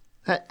us.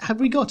 Have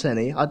we got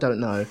any? I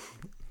don't know.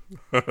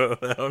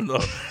 I'm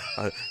not.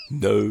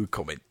 No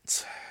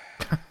comments.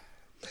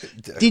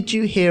 Did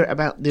you hear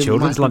about the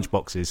Children's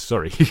Michael... lunchboxes,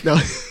 sorry. No.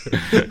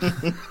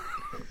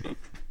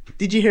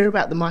 Did you hear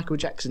about the Michael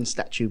Jackson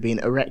statue being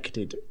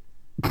erected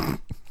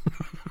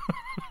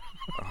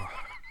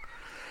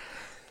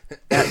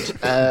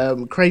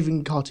at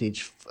Craven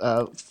Cottage,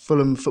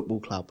 Fulham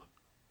Football Club?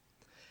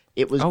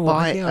 It was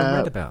by I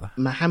read about that.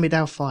 Mohammed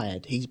Al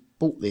Fayed. He's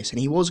bought this, and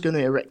he was going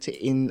to erect it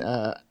in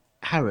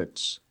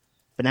Harrods,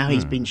 but now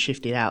he's been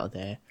shifted out of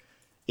there.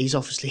 He's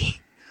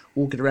obviously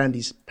walking around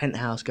his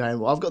penthouse going,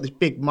 well, I've got this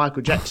big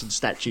Michael Jackson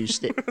statue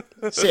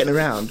sitting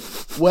around.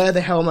 Where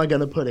the hell am I going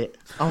to put it?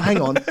 Oh,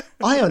 hang on.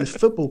 I own a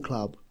football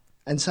club.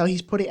 And so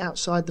he's put it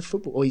outside the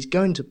football, or he's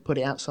going to put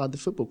it outside the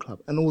football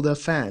club. And all the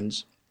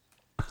fans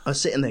are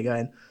sitting there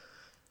going,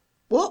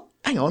 what?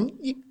 Hang on.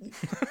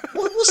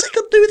 What's that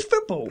got to do with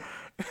football?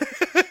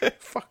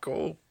 Fuck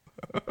all.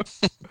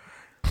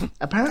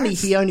 Apparently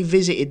he only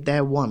visited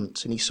there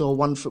once and he saw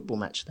one football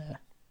match there.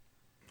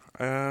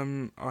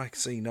 I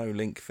see no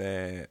link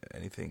there,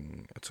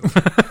 anything at all.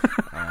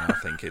 I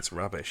think it's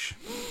rubbish.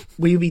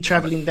 Will you be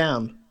travelling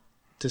down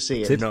to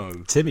see it? No.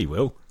 Timmy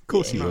will. Of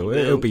course he will.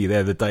 will. He'll be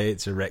there the day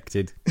it's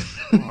erected.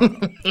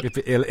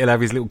 He'll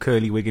have his little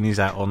curly wig and his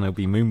hat on. He'll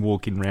be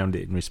moonwalking around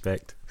it in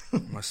respect.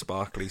 My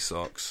sparkly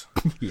socks.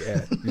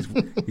 Yeah,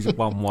 he's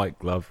one white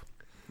glove.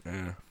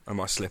 Yeah. And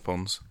my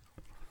slip-ons.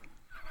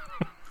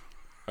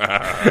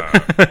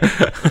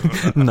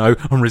 No,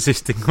 I'm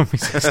resisting. Is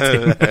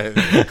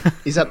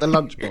that the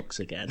lunchbox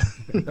again?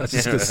 I was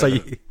just going to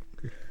say...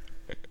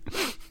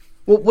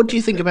 What do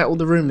you think about all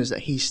the rumours that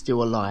he's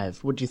still alive?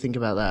 What do you think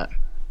about that?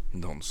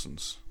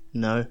 Nonsense.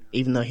 No,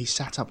 even though he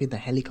sat up in the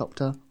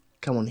helicopter?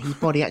 Come on, his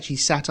body actually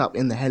sat up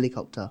in the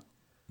helicopter.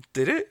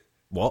 Did it?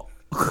 What?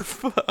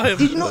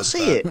 Did you not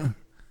see it?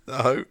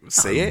 No.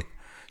 See it?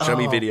 Show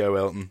me video,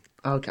 Elton.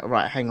 Okay,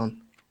 right, hang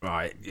on.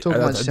 Right. Talk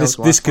about yourself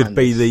while This I could find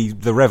be this.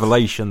 the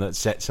revelation that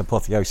sets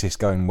Apotheosis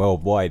going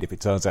worldwide if it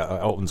turns out that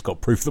Elton's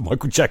got proof that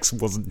Michael Jackson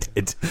wasn't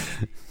dead.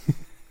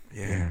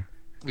 Yeah.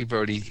 We've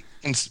already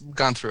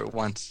gone through it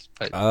once,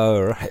 but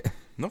Oh, right.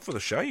 Not for the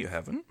show, you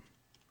haven't.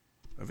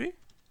 Have you?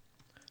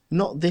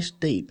 Not this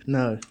deep,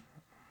 no.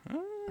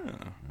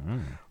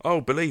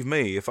 Oh, believe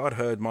me, if I'd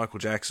heard Michael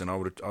Jackson, I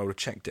would have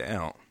checked it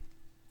out.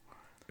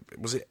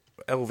 Was it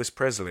Elvis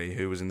Presley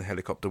who was in the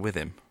helicopter with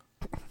him?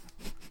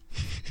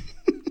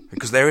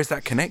 Because there is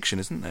that connection,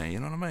 isn't there? You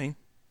know what I mean?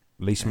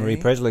 Lisa Marie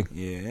Presley.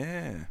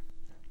 Yeah.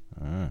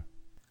 Let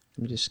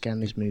me just scan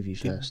this movie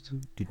first.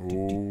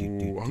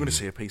 Ooh, I'm going to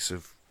see a piece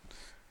of...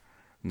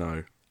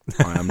 No.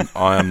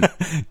 I am...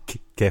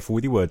 Careful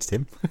with your words,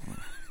 Tim.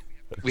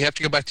 we have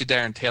to go back to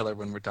Darren Taylor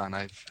when we're done.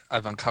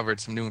 I've uncovered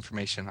some new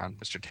information on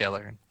Mr.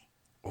 Taylor,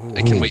 and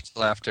I can wait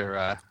till after.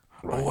 I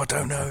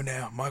don't know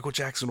now. Michael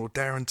Jackson or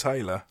Darren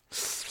Taylor.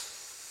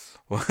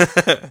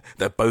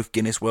 They're both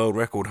Guinness World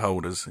Record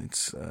holders.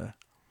 It's...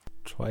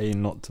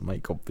 Trying not to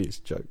make obvious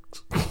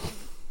jokes.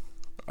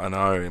 I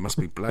know, it must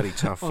be bloody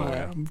tough for you.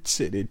 I'm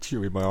sitting here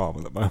chewing my arm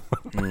at the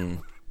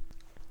moment.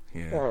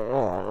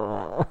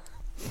 Yeah.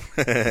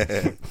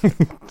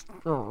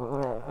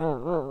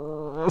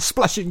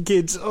 Splashing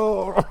kids.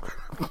 Oh.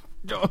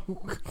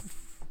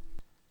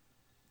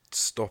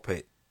 Stop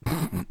it.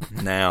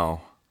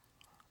 Now.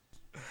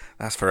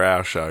 That's for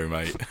our show,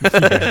 mate.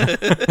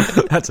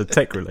 That's a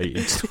tech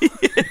related.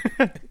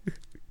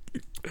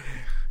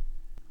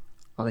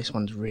 Oh, this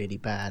one's really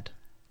bad.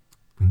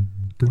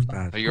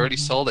 Oh, you already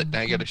sold it.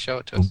 Now you got to show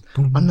it to us.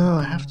 Oh no,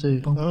 I have to.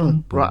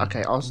 Oh. Right,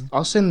 okay,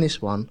 I'll send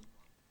this one.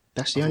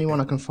 That's the only one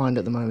I can find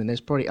at the moment.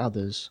 There's probably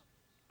others.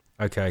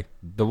 Okay,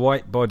 the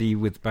white body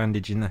with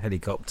bandage in the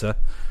helicopter.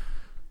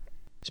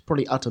 It's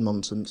probably utter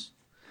nonsense.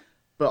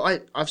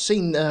 But I've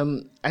seen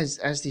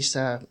as this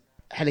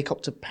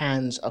helicopter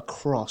pans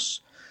across,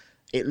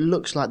 it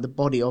looks like the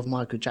body of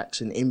Michael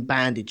Jackson in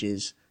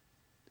bandages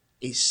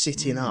is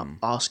sitting up,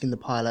 asking the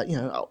pilot,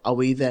 are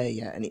we there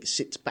yet? And it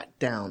sits back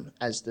down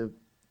as the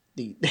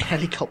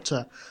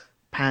helicopter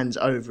pans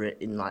over it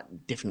in like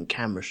different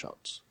camera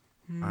shots.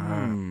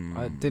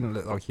 It didn't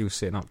look like he was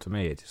sitting up to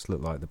me. It just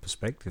looked like the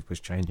perspective was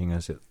changing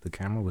as the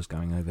camera was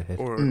going overhead.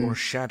 Or a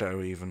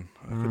shadow, even.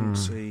 I couldn't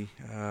see.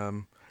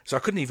 So I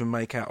couldn't even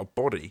make out a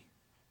body,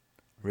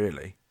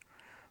 really.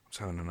 I was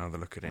having another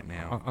look at it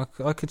now.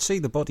 I could see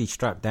the body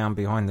strapped down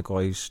behind the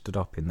guy who stood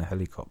up in the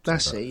helicopter.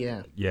 That's it,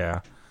 yeah.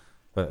 Yeah,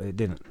 but it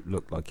didn't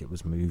look like it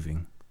was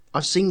moving.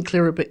 I've seen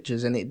clearer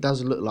pictures and it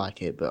does look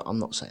like it, but I'm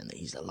not saying that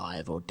he's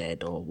alive or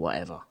dead or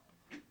whatever.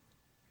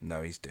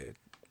 No, he's dead.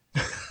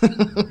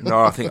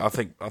 No, I think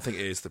it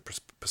is the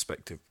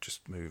perspective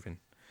just moving.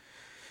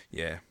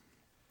 Yeah.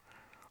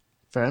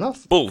 Fair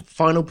enough. Bull.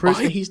 Final proof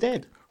that he's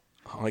dead.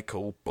 I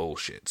call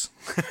bullshit.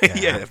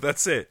 Yeah,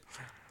 that's it.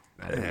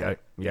 There we go.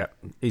 Yeah,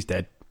 he's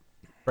dead.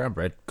 Brown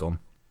bread, gone.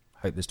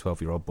 Hope there's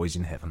 12-year-old boys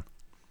in heaven.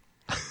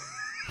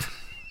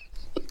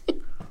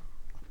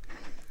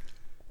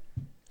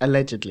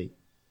 Allegedly.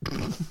 All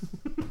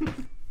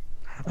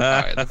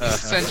right, let's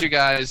send you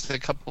guys a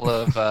couple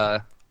of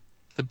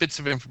the bits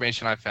of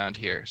information I found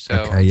here. So,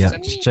 Okay, yeah,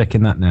 just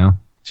checking that now.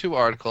 2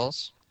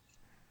 articles.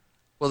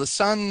 Well, the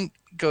Sun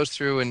goes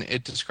through and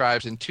it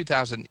describes in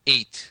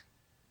 2008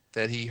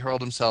 that he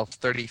hurled himself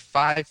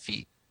 35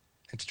 feet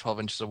into 12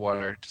 inches of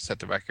water to set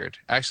the record.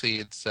 Actually,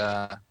 it's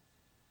so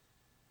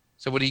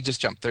what did he just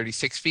jump?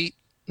 36 feet?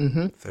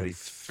 Mm-hmm.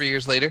 3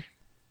 years later.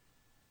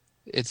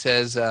 It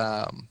says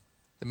the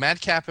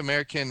madcap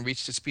American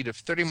reached a speed of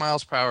 30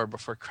 miles per hour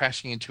before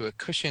crashing into a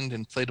cushioned,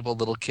 inflatable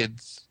little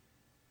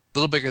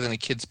bigger than a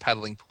kid's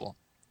paddling pool.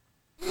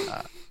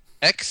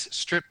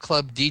 Ex-strip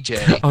club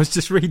DJ. I was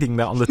just reading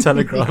that on the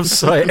Telegraph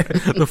site.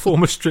 The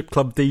former strip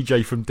club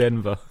DJ from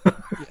Denver.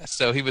 Yeah,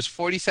 so he was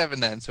 47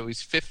 then, so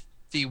he's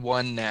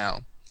 51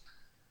 now.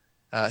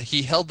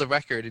 He held the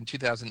record in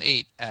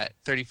 2008 at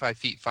 35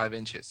 feet 5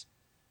 inches.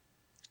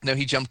 No,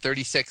 he jumped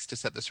 36 to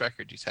set this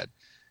record, you said.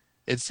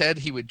 It said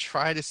he would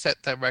try to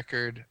set that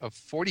record of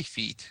 40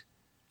 feet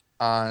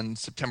on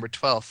September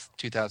 12th,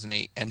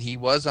 2008, and he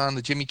was on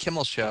the Jimmy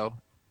Kimmel show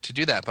to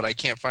do that, but I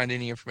can't find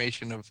any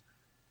information of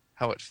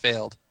how it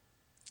failed.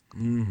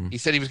 Mm-hmm. He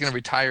said he was going to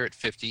retire at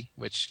 50,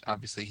 which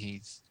obviously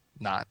he's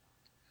not.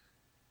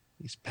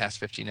 He's past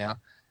 50 now.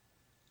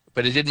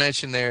 But it did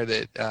mention there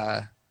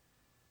that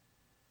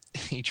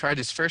he tried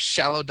his first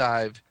shallow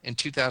dive in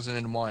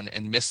 2001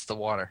 and missed the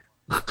water.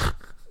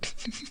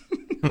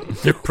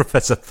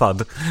 Professor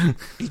Thud.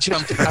 He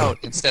jumped out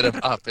instead of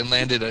up and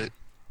landed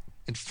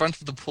in front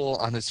of the pool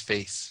on his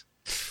face.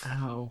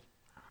 Ow.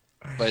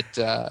 But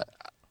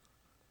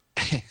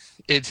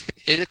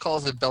it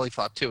calls it belly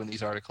flop too in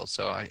these articles,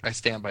 so I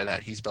stand by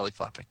that. He's belly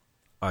flopping.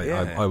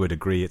 I would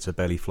agree it's a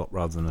belly flop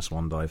rather than a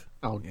swan dive.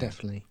 Oh,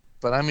 definitely.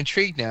 But I'm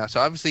intrigued now. So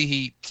obviously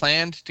he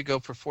planned to go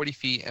for 40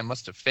 feet and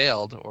must have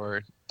failed,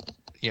 or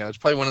it's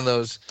probably one of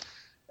those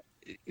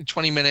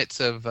 20 minutes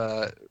of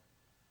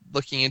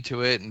looking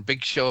into it and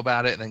big show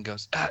about it, and then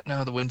goes,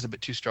 no, the wind's a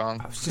bit too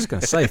strong. I was just going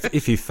to say,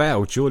 if you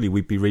failed, surely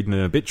we'd be reading an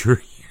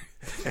obituary.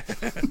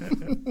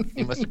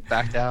 He must have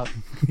backed out.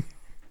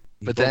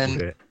 But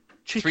then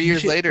 3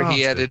 years later,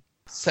 he added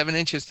 7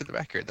 inches to the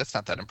record. That's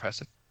not that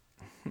impressive.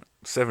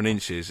 7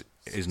 inches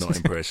is not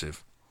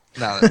impressive.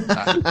 Not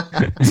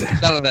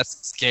on that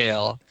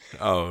scale.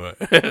 Oh,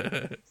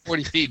 right.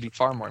 40 feet would be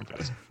far more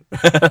impressive.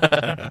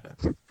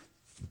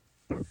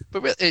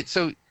 But really,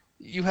 so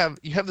you have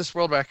this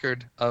world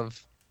record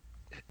of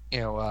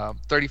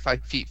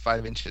 35 feet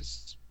 5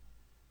 inches.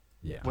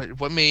 Yeah.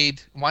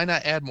 Why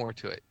not add more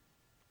to it?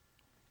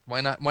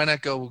 Why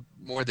not go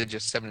more than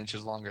just 7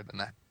 inches longer than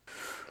that?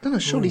 I don't know,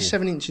 surely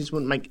 7 inches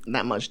wouldn't make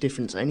that much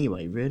difference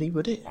anyway, really,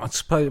 would it? I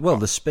suppose, well,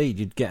 the speed,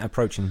 you'd get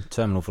approaching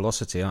terminal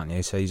velocity, aren't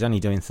you? So he's only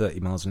doing 30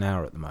 miles an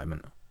hour at the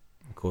moment,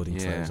 according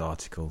to those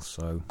articles.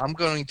 So I'm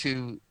going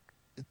to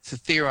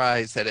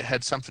theorize that it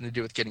had something to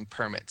do with getting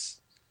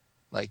permits.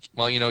 Like,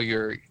 well,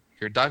 your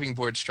diving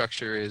board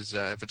structure is,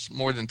 if it's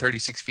more than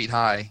 36 feet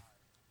high,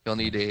 you'll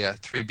need a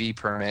 3B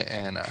permit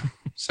and a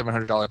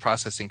 $700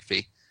 processing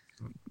fee.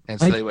 And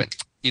so they went,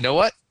 you know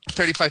what?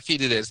 35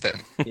 feet it is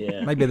then.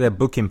 Yeah. maybe they're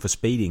booking for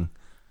speeding.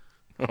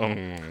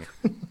 But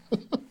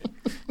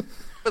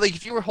like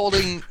if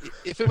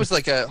it was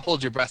like a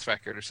hold your breath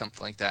record or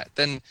something like that,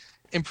 then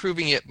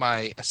improving it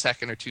by a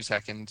second or 2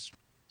 seconds,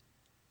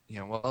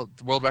 well,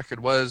 the world record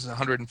was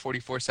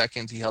 144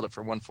 seconds. He held it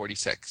for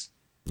 146.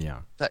 Yeah.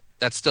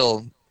 That's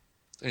still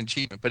an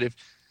achievement. But if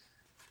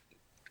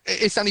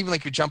it's not even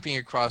like you're jumping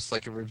across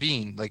like a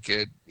ravine, like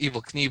a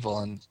Evel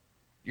Knievel, and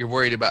you're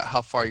worried about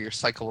how far your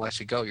cycle will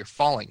actually go. You're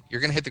falling.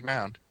 You're going to hit the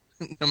ground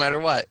no matter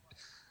what.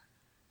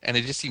 And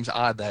it just seems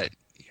odd that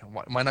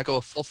why not go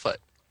a full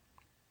foot?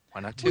 Why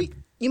not two? Well,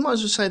 you might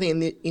as well say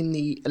that in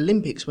the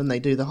Olympics when they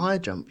do the high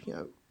jump,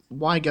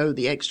 why go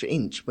the extra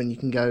inch when you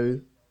can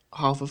go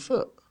half a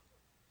foot?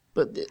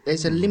 But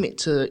there's a limit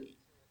to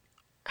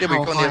Yeah, but how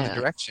you're going the high.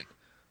 other direction.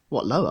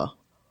 What, lower?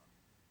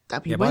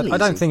 That'd be Yeah, well but I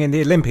don't easy. think in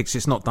the Olympics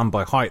it's not done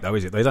by height, though,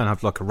 is it? They don't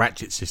have like a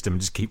ratchet system and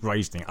just keep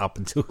raising it up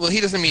until. Well,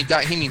 he doesn't mean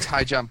he means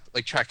high jump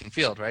like track and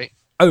field, right?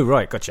 Oh,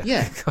 right, gotcha.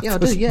 Yeah, I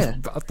do, yeah.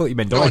 I thought you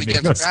meant Going diving.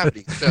 against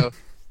gravity. So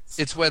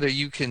it's whether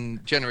you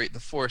can generate the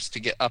force to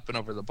get up and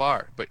over the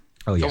bar. But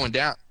going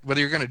down,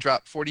 whether you're going to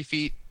drop 40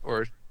 feet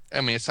or,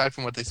 aside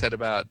from what they said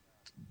about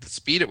the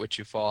speed at which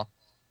you fall,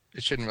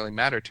 it shouldn't really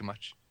matter too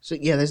much. So,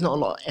 yeah, there's not a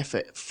lot of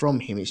effort from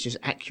him. It's just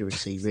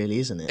accuracy, really,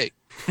 isn't it? Hey,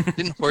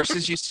 didn't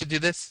horses used to do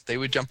this? They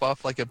would jump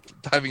off like a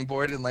diving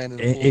board and land in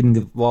the pool. In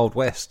the Wild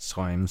West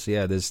times,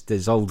 yeah,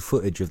 there's old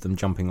footage of them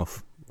jumping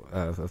off,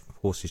 of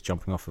horses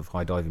jumping off of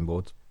high diving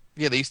boards.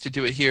 Yeah, they used to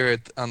do it here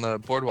on the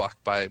boardwalk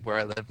by where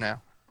I live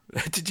now.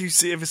 Did you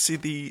ever see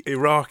the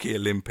Iraqi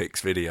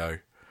Olympics video?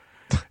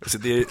 Was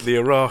it the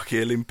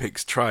Iraqi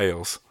Olympics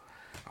trails?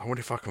 I wonder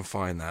if I can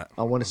find that.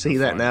 I want to see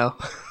that now.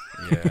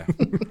 Yeah.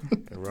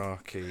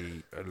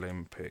 Iraqi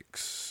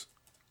Olympics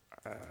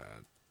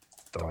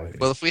diving.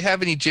 Well, if we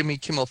have any Jimmy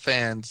Kimmel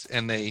fans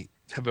and they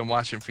have been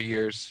watching for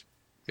years,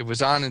 it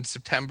was on in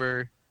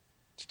September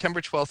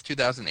 12th,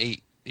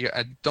 2008. Yeah,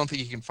 I don't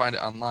think you can find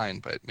it online,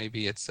 but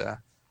maybe it's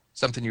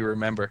something you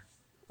remember.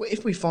 Well,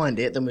 if we find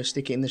it, then we'll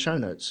stick it in the show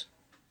notes.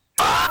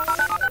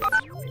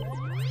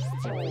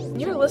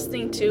 You're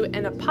listening to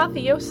An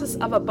Apotheosis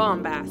of a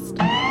Bombast.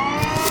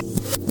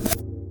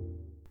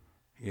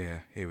 Yeah,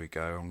 here we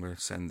go. I'm going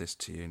to send this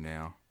to you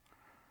now.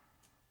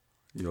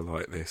 You'll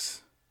like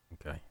this.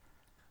 Okay.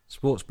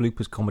 Sports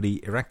bloopers comedy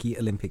Iraqi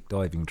Olympic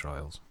diving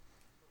trials.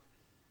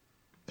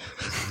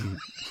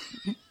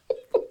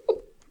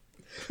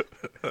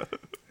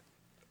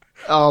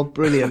 Oh,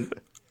 brilliant.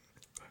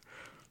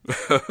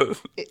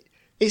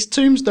 It's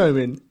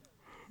tombstoning.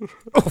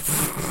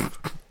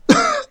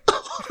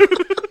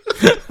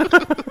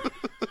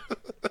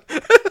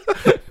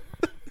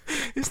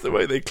 It's the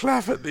way they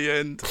clap at the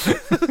end.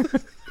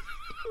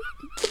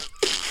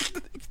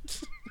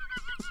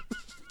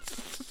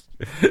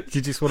 Do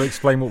you just want to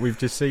explain what we've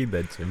just seen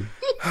then, Tim?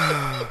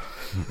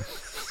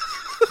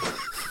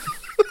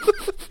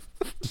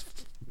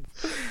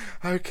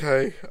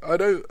 Okay, I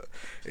don't.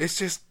 It's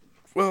just.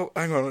 Well,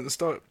 hang on. Let's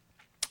start.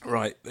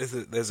 Right,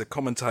 there's a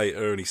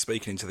commentator and he's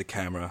speaking into the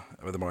camera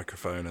with a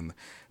microphone, and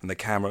the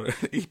camera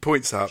he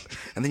points up,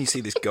 and then you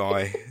see this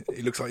guy.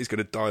 He looks like he's going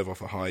to dive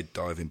off a high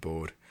diving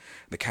board.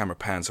 The camera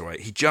pans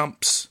away. He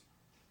jumps,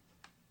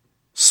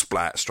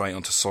 splat straight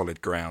onto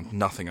solid ground.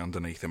 Nothing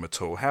underneath him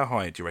at all. How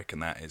high do you reckon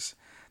that is?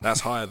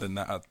 That's higher than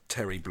that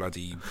Terry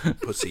bloody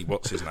pussy.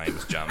 What's his name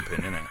was jumping,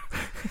 isn't it?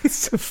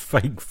 It's a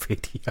fake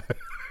video.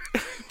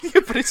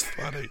 Yeah, but it's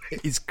funny.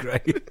 It's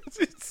great.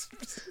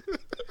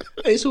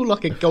 It's all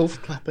like a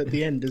golf clap at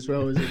the end as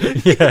well, isn't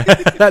it? Yeah,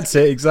 that's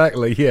it,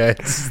 exactly. Yeah,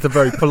 it's the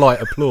very polite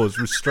applause,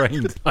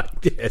 restrained,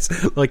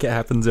 like it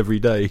happens every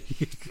day.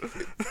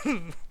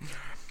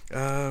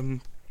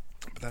 But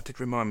that did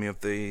remind me of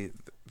the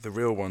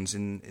real ones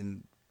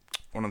in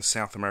one of the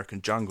South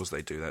American jungles.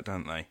 They do that,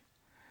 don't they?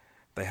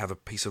 They have a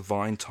piece of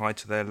vine tied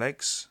to their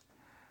legs.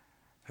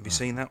 Have you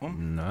seen that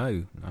one?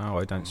 No,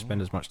 I don't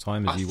spend as much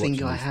time as you watching I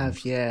think I these have,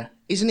 things. yeah.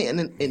 Isn't it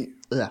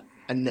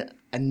an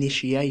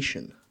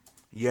initiation?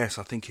 Yes,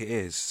 I think it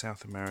is.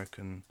 South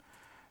American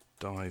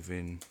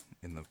diving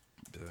in the...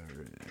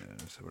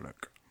 let's have a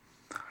look.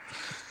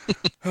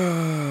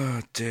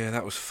 Oh, dear,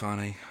 that was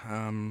funny.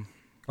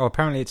 Oh,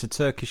 apparently it's a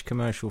Turkish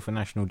commercial for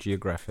National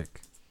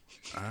Geographic.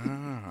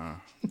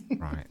 Ah.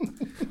 Right.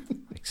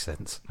 Makes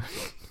sense.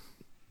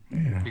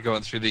 You're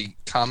going through the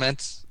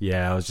comments.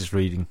 Yeah, I was just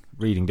reading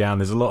down.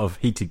 There's a lot of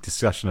heated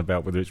discussion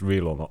about whether it's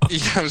real or not.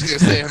 Yeah, I was going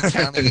to say, I'm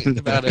counting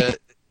about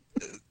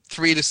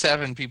 3 to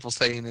 7 people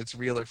saying it's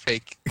real or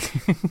fake.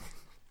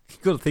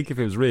 You've got to think if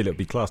it was real, it'd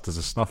be classed as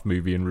a snuff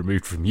movie and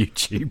removed from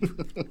YouTube.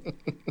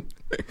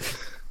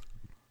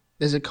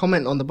 There's a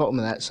comment on the bottom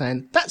of that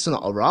saying, "That's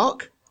not a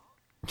rock."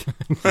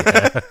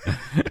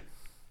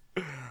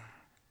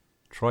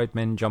 Tried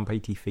men jump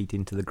 80 feet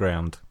into the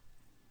ground.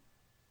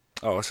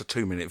 Oh, it's a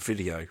 2-minute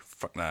video.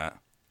 Fuck that.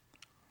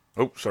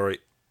 Oh, sorry.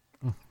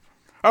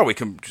 Oh, we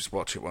can just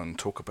watch it and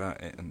talk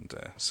about it. And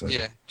so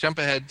Yeah, jump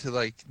ahead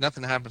to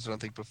nothing happens, I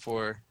don't think,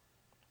 before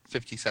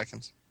 50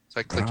 seconds. So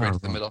I clicked right to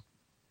the middle.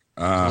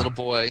 There's a little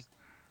boy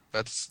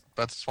about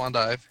to swan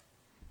dive.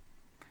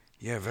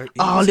 Yeah, very.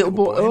 Oh, little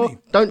boy! isn't Oh, he?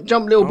 don't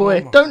jump, little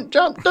boy! Oh. Don't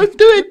jump! Don't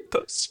do it!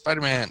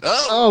 Spider-Man.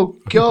 Oh! Oh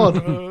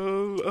God!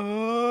 Oh.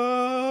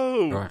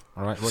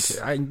 All right. What's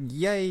it?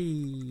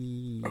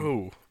 Yay!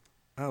 Oh.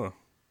 Oh.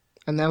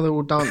 And now they're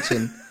all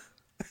dancing.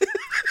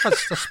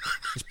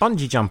 It's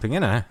bungee jumping,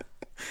 isn't it?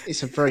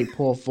 It's a very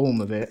poor form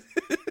of it.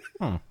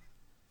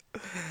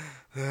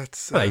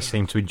 That's. They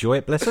seem to enjoy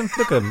it, bless them.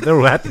 Look at them. They're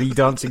all happily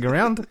dancing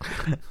around.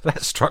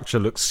 That structure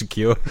looks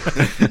secure.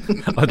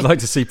 I'd like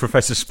to see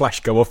Professor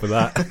Splash go off of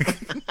that.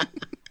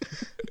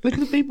 Look at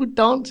the people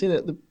dancing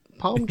at the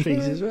palm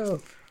trees as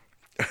well.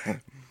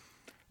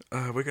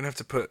 We're gonna have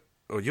to put,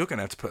 or you're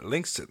gonna have to put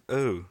links to.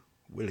 Oh,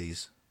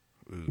 Willies.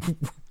 Ooh.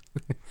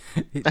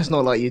 That's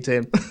not like you,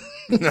 Tim.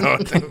 No, I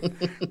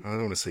don't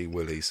want to see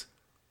Willies.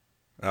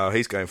 Oh,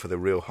 he's going for the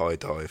real high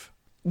dive.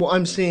 What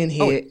I'm seeing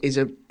here is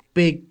a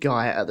big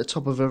guy at the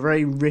top of a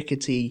very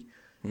rickety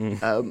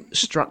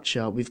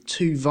structure with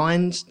 2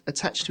 vines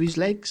attached to his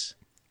legs,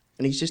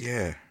 and he's just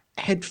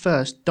head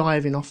first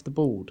diving off the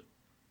board.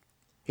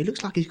 He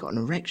looks like he's got an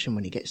erection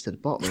when he gets to the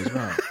bottom as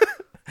well.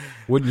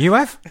 Wouldn't you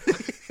have?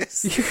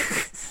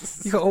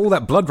 You got all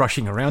that blood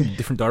rushing around in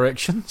different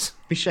directions.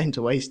 Be shame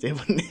to waste it,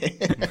 wouldn't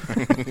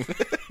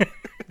it?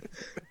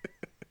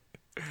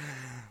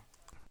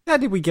 How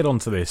did we get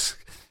onto this?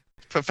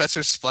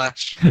 Professor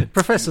Splash.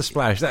 Professor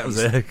Splash, that was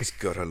it. He's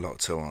got a lot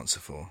to answer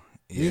for.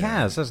 He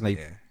has, hasn't he?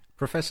 Yeah.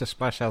 Professor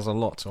Splash has a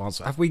lot to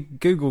answer. Have we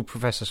Googled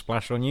Professor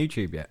Splash on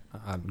YouTube yet?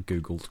 I haven't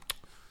Googled.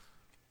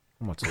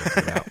 What am I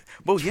talking about?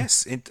 Well,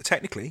 yes,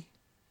 technically,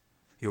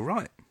 you're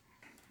right.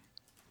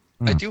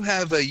 I do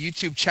have a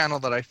YouTube channel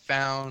that I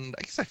found.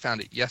 I guess I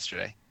found it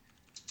yesterday.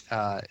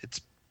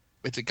 It's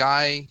a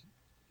guy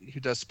who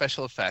does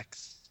special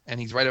effects, and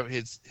he's right over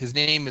his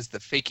name is the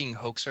Faking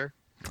Hoaxer.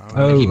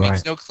 Oh, he right.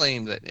 makes no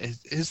claim that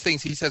his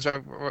things. He says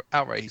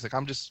outright. He's like,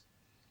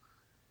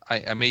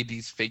 I made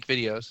these fake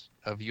videos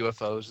of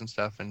UFOs and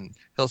stuff, and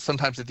he'll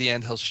sometimes at the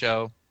end he'll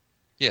show,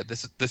 yeah,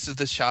 this is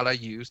the shot I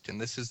used,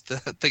 and this is the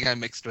thing I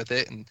mixed with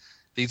it, and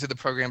these are the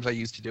programs I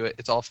used to do it.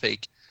 It's all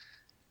fake.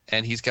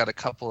 And he's got a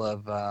couple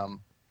of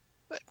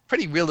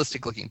pretty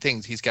realistic looking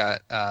things. He's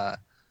got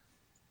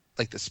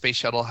like the space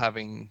shuttle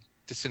having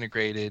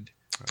disintegrated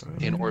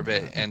in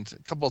orbit, and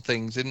a couple of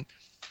things. And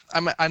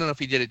I don't know if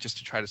he did it just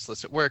to try to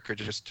solicit work or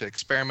just to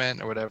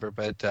experiment or whatever,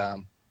 but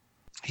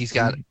he's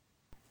got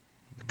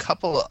a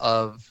couple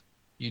of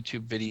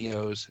YouTube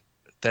videos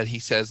that he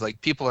says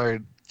like people are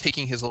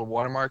taking his little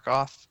watermark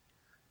off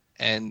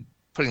and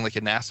putting like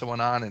a NASA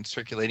one on and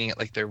circulating it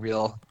like they're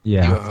real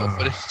UFO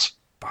footage.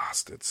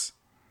 Bastards.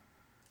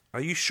 Are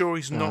you sure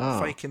he's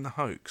not faking the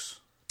hoax?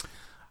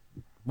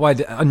 Why?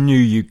 I knew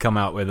you'd come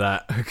out with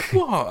that.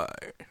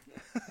 What?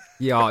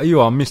 Yeah, you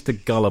are Mr.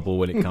 Gullible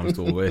when it comes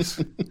to all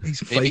this.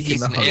 Maybe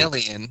he's an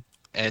alien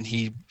and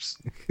he's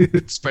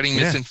spreading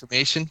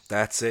misinformation.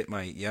 That's it,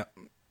 mate. Yep.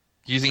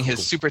 Using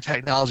his super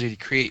technology to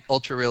create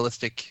ultra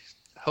realistic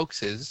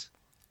hoaxes.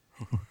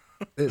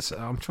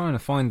 I'm trying to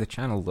find the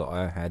channel that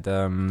I had.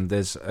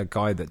 There's a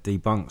guy that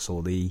debunks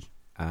all the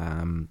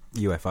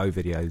UFO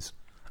videos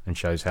and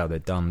shows how they're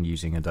done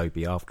using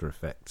Adobe After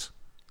Effects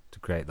to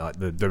create like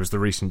there was the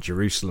recent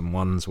Jerusalem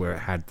ones where it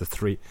had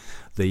the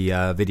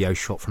video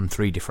shot from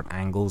 3 different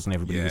angles and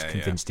everybody was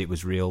convinced it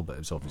was real, but it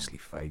was obviously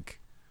fake.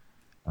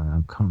 I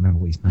can't remember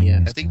what his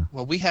name is. I think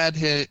we had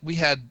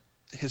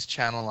his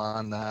channel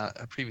on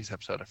a previous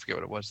episode. I forget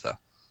what it was though.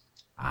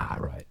 Ah,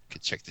 right.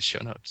 Could check the show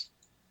notes.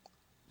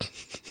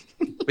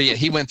 But yeah,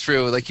 he went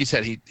through, like you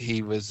said,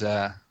 he was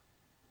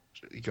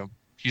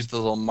used the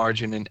little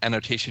margin and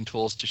annotation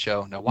tools to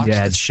show. Now watch to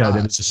this show shot.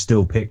 that it's a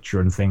still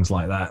picture and things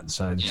like that.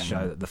 So to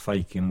show that the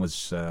faking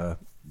was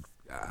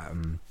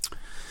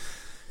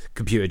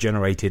computer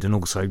generated, and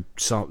also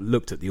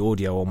looked at the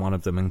audio on one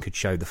of them and could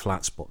show the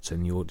flat spots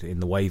in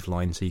the wave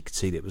line, so you could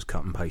see that it was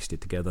cut and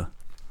pasted together.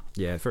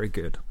 Yeah, very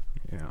good.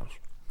 Yeah,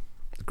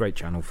 it's a great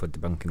channel for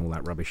debunking all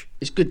that rubbish.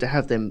 It's good to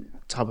have them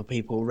type of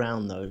people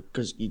around though,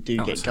 because you do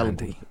get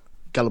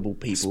gullible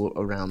people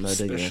around though,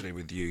 don't you? Especially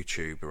with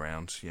YouTube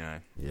around, you know.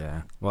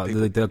 Yeah. Well,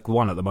 the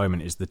one at the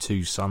moment is the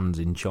 2 suns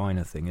in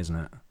China thing, isn't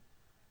it?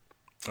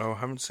 Oh, I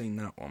haven't seen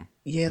that one.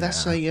 Yeah,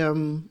 that's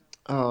a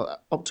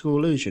optical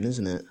illusion,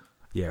 isn't it?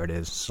 Yeah, it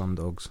is. Sun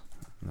dogs.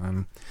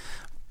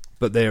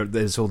 But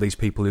there's all these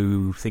people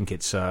who think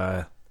it's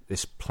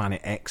this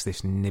Planet X,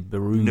 this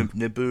Nibiru.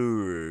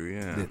 Nibiru,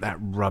 yeah. That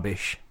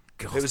rubbish.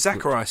 God. It was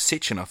Zachariah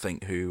Sitchin, I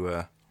think,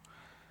 who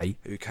Hey?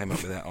 who came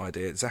up with that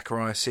idea.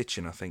 Zachariah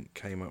Sitchin, I think,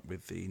 came up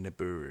with the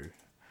Nibiru.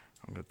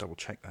 I'm going to double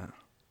check that.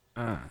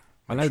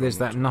 I know there's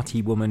that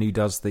nutty woman who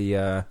does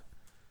the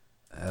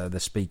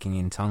speaking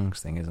in tongues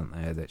thing, isn't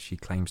there? That she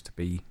claims to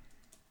be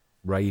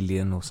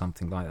Raelian or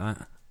something like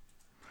that.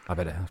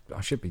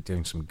 I should be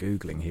doing some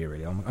Googling here,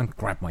 really. I'm going to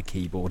grab my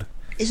keyboard.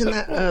 Isn't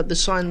that the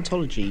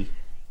Scientology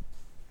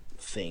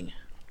thing?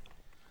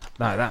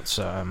 No, that's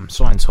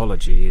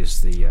Scientology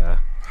is the...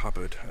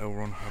 Hubbard, L.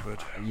 Ron Hubbard.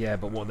 Yeah,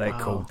 but what they're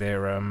called,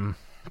 they're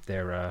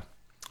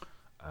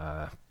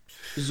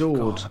Zord.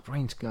 God, my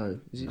brain's No,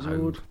 is it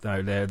Zord?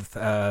 No, they're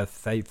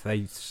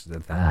Thetans.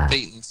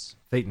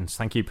 Thetans.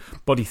 Thank you,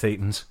 body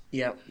Thetans.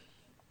 Yeah.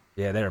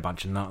 Yeah, they're a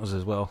bunch of nutters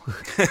as well.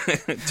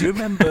 Do you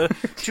remember?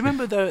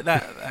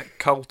 that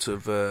cult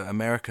of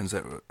Americans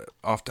that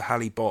after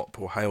Halley Bopp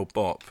or Hale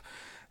Bopp,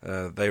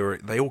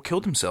 they all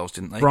killed themselves,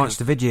 didn't they? Branch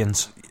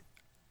Davidians.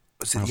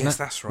 Yes,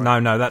 that's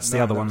right. No, that's the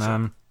other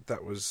one.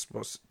 That was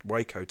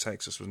Waco,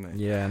 Texas, wasn't it?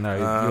 Yeah,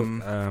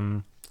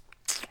 no.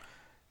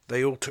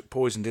 They all took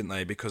poison, didn't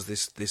they? Because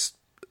this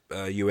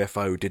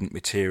UFO didn't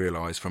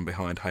materialise from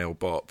behind Hale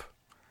Bopp.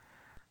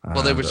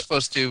 Well, they were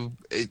supposed to.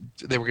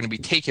 They were going to be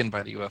taken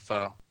by the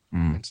UFO,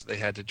 and so they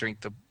had to drink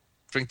the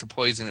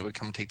poison. It would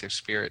come take their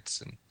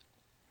spirits, and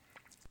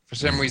for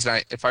some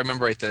reason, if I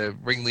remember right, the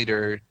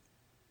ringleader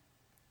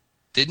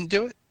didn't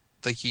do it.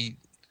 Like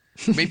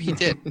maybe he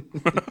did.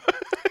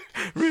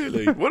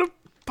 Really? What a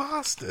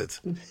bastard!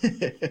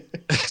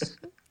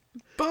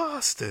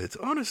 Bastard!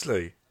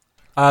 Honestly.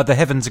 The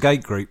Heaven's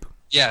Gate group.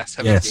 Yes.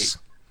 Heaven's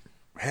Gate.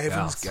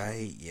 Heaven's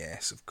Gate.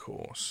 Yes, of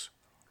course.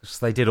 Because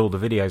they did all the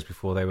videos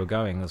before they were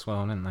going as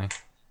well, didn't they?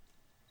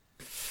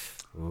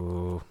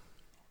 Ooh.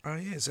 Oh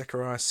yeah,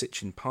 Zechariah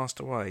Sitchin passed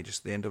away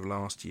just at the end of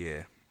last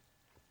year.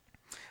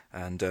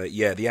 And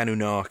the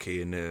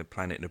Anunnaki and the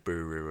planet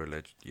Nibiru are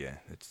alleged. Yeah,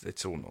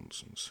 it's all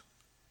nonsense.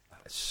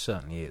 It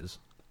certainly is.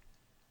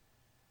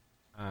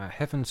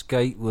 Heaven's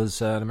Gate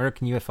was an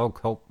American UFO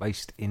cult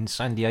based in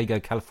San Diego,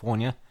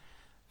 California,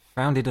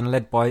 founded and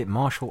led by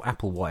Marshall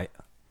Applewhite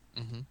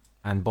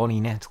and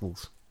Bonnie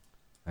Nettles.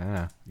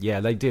 Yeah,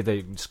 they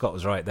did. Scott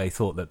was right. They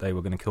thought that they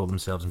were going to kill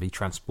themselves and be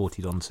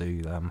transported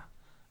onto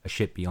a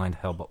ship behind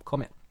Hale-Bopp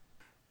Comet.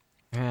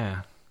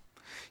 Yeah.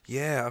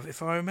 Yeah,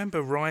 if I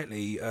remember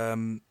rightly,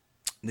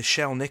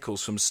 Nichelle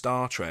Nichols from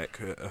Star Trek,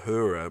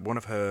 Uhura, one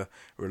of her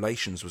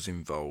relations was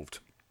involved.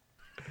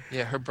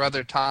 Yeah, her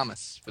brother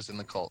Thomas was in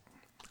the cult.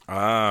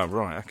 Ah,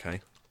 right,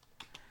 okay.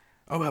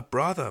 Oh, her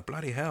brother,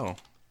 bloody hell.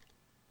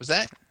 Was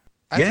that?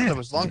 I thought that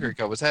was longer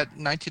ago. Was that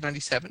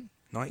 1997?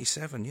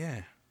 97,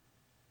 yeah.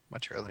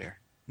 Much earlier.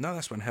 No,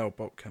 that's when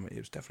Hale-Bopp came. It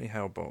was definitely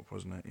Hale-Bopp,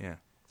 wasn't it? Yeah.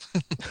 I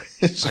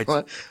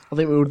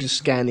think we're all just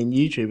scanning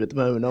YouTube at the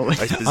moment, aren't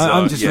we?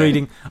 I'm just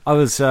reading. I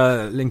was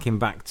linking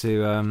back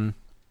to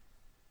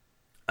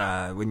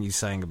when you're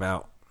saying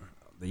about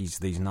these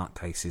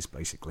nutcases,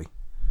 basically,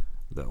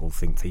 that all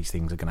think these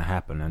things are going to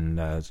happen,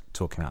 and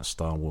talking about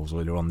Star Wars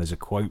earlier on. There's a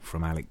quote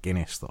from Alec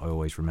Guinness that I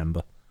always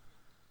remember,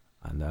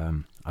 and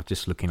I'm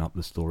just looking up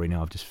the story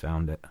now. I've just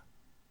found it.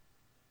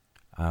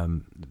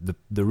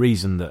 The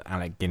reason that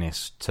Alec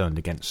Guinness turned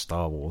against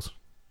Star Wars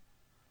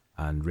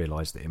and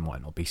realised that it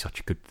might not be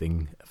such a good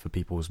thing for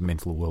people's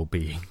mental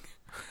well-being.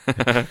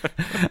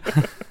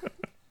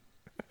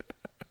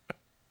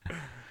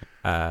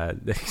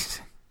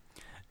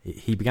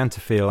 He began to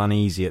feel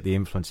uneasy at the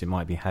influence it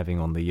might be having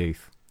on the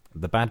youth.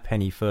 The bad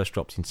penny first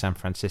dropped in San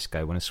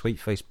Francisco when a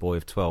sweet-faced boy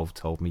of 12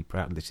 told me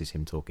proudly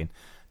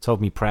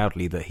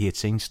that he had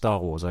seen Star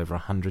Wars over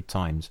 100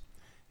 times.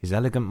 His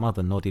elegant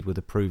mother nodded with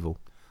approval.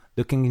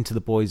 Looking into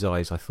the boy's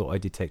eyes, I thought I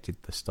detected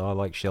the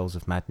star-like shells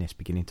of madness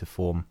beginning to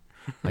form.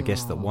 I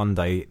guessed that one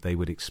day they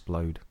would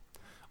explode.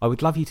 I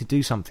would love you to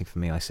do something for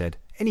me, I said.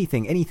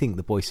 Anything,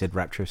 the boy said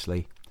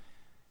rapturously.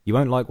 You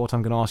won't like what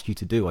I'm going to ask you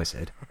to do, I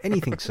said.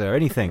 Anything, sir,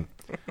 anything.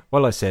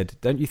 Well, I said,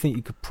 don't you think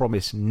you could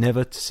promise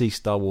never to see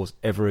Star Wars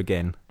ever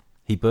again?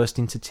 He burst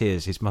into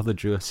tears. His mother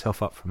drew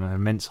herself up from an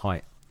immense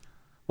height.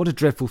 What a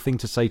dreadful thing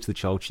to say to the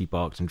child, she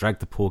barked, and dragged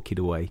the poor kid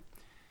away.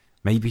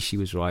 Maybe she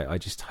was right. I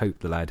just hope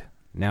the lad,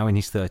 now in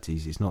his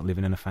 30s, is not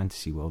living in a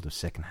fantasy world of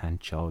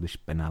second-hand childish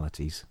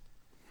banalities.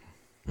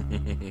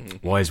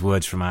 Wise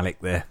words from Alec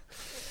there.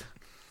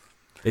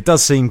 It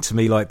does seem to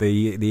me like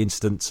the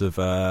instance of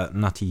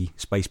nutty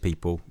space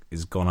people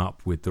has gone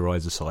up with the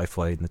rise of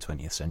sci-fi in the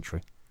 20th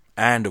century.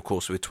 And, of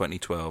course, with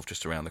 2012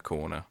 just around the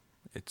corner.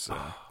 It's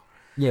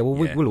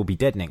we'll all be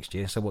dead next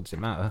year, so what does it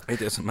matter? It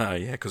doesn't matter,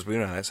 yeah, because we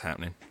know that's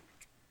happening.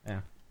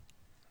 Yeah.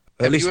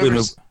 At least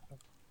we'll...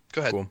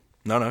 Go ahead.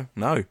 No.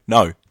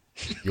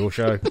 Your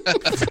show.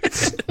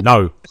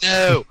 No.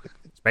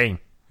 Spain.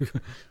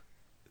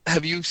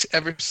 Have you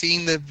ever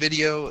seen the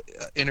video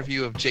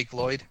interview of Jake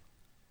Lloyd,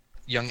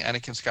 young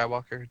Anakin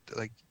Skywalker,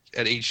 like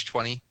at age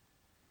 20?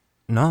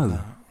 No,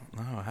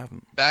 I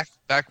haven't. Back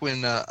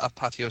when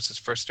Apotheosis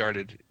first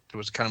started, It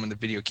was kind of when the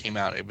video came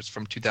out. It was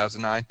from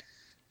 2009.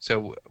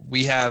 So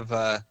we've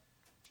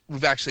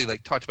actually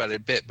like talked about it a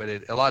bit, but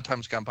a lot of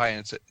time's gone by, and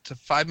it's a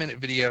 5-minute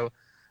video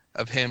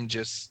of him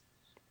just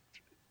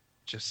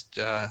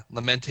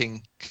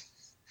lamenting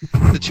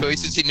the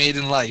choices he made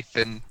in life,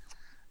 and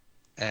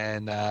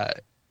I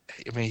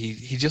mean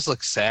he just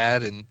looks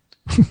sad and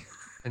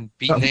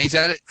beaten. He's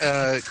at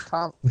a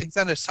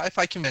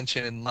sci-fi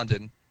convention in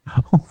London.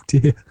 Oh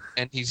dear.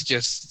 And he's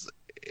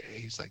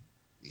like,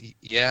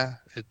 yeah,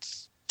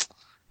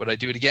 would I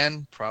do it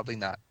again? Probably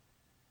not.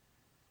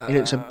 He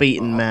looks a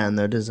beaten man,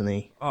 though, doesn't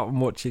he? I'm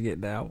watching it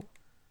now.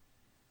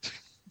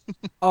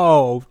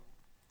 Oh.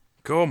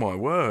 God, my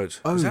word.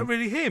 Is that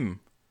really him?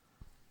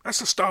 That's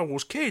the Star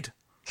Wars kid.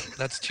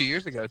 That's 2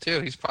 years ago, too.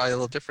 He's probably a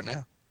little different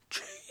now.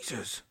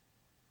 Jesus.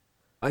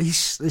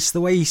 It's the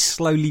way he's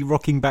slowly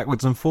rocking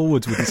backwards and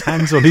forwards with his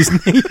hands on his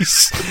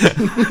knees.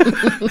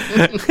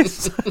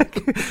 It's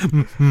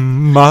like,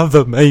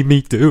 Mother made me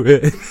do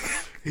it.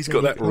 He's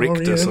got that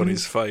rictus on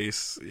his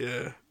face.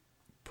 Yeah.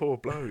 Poor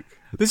bloke.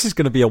 This is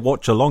going to be a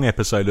watch-along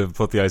episode of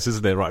Apotheosis,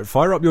 isn't it? Right,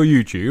 fire up your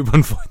YouTube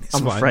and find this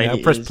one. Now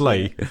press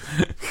play.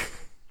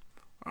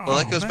 Well,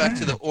 that goes back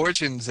to the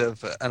origins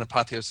of An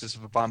Apotheosis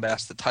of a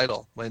Bombast, the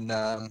title. When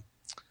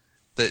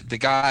the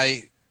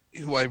guy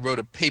who I wrote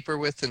a paper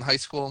with in high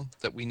school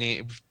that we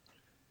named...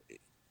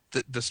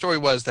 The story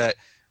was that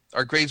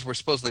our grades were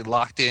supposedly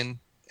locked in,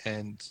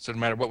 and so no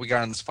matter what we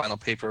got on this final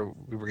paper,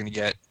 we were going to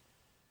get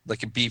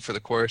like a B for the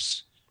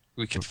course.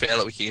 We could fail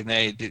it, we could get an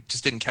A. It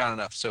just didn't count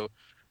enough, so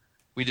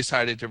we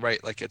decided to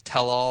write like a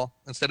tell-all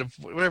instead of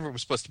whatever it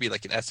was supposed to be,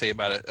 like an essay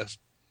about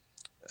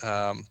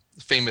a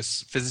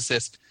famous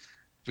physicist.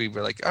 We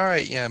were like, all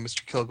right, yeah,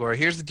 Mr. Kilgore,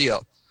 here's the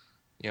deal.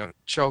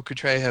 Cheryl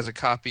Coutret has a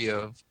copy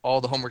of all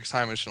the homework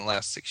assignments from the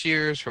last 6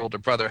 years. Her older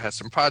brother has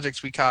some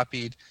projects we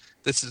copied.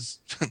 This is,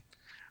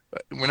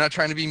 we're not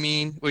trying to be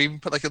mean. We even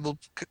put like a little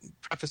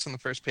preface on the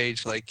first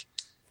page, like,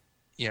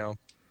 don't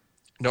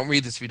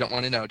read this if you don't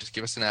want to know. Just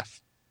give us an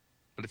F.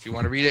 But if you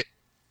want to read it,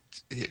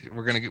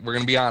 we're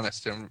gonna be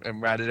honest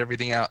and ratted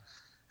everything out,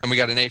 and we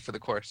got an A for the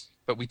course.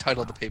 But we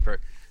titled the paper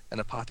 "An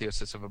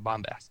Apotheosis of a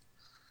Bombast."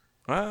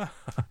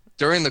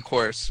 During the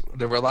course,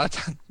 there were a lot of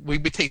times we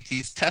would take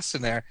these tests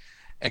in there,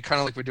 and kind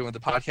of like we're doing with the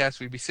podcast,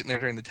 we'd be sitting there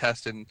during the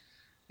test, and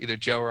either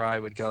Joe or I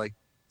would go like,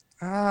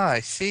 I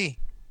see.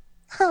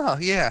 Oh,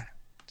 yeah.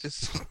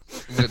 Just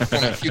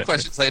a few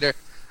questions later,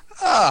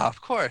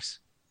 of course.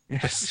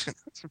 Yes.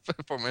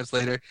 4 minutes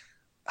later,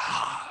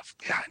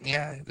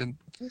 yeah. And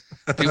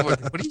people were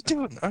like, what are you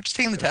doing? I'm just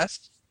taking the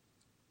test.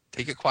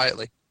 Take it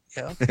quietly.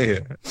 Yeah. Yeah.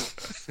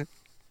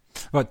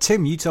 Right,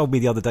 Tim, you told me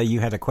the other day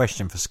you had a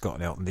question for Scott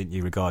and Elton, didn't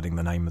you, regarding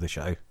the name of the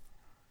show?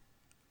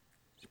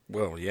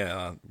 Well,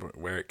 yeah,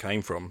 where it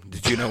came from.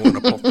 Did you know what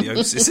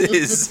apotheosis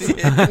is?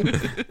 Yeah.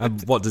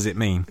 What does it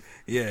mean?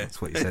 Yeah.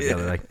 That's what you said the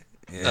other day.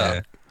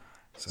 Yeah.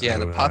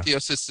 An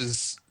apotheosis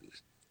is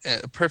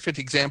a perfect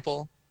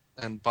example,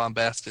 and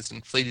bombast is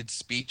inflated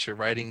speech or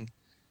writing.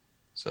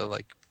 So,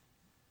 like,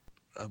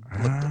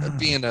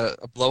 being a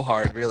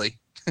blowhard, really.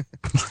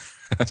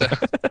 So,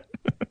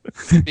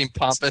 being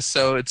pompous,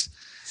 so it's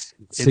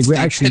the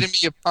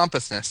epitome of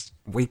pompousness.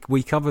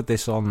 We covered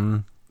this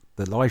on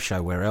the live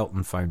show where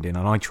Elton phoned in,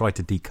 and I tried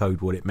to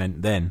decode what it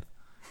meant then,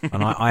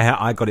 and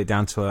I got it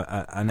down to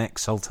an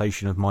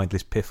exaltation of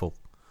mindless piffle.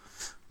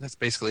 That's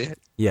basically it.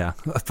 Yeah,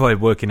 by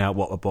working out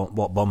what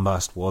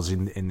bombast was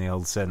in the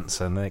old sense,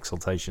 and the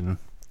exaltation.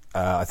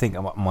 I think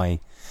my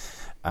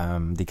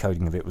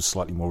decoding of it was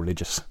slightly more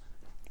religious,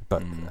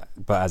 but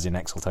as in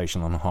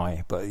exaltation on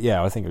high. But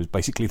yeah, I think it was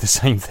basically the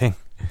same thing.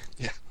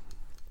 Yeah.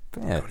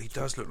 God, he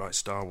does look like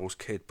Star Wars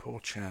kid. Poor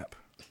chap.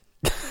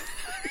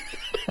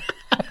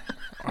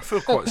 I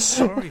feel quite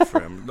sorry for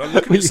him. Like,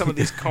 look at some of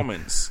these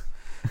comments.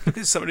 Look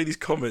at some of these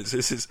comments.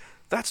 This is,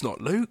 that's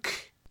not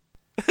Luke.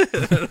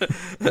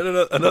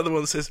 And another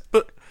one says,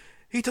 but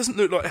he doesn't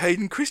look like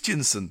Hayden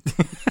Christensen.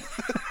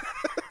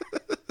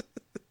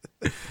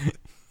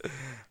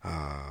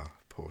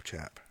 Poor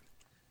chap.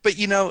 But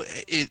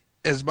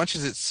as much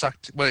as it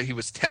sucked, he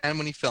was 10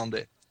 when he filmed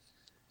it.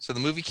 So the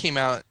movie came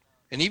out,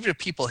 and even if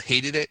people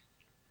hated it,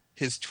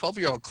 his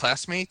 12-year-old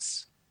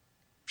classmates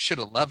should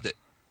have loved it.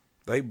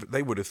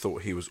 They would have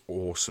thought he was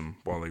awesome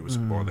while they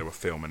were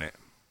filming it.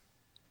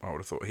 I would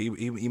have thought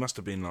he must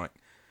have been like,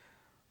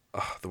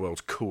 the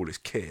world's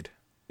coolest kid.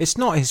 It's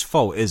not his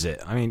fault, is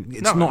it? I mean,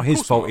 it's not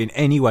his fault in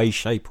any way,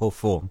 shape, or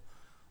form.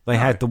 They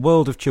had the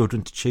world of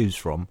children to choose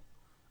from,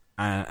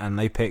 and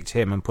they picked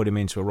him and put him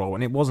into a role,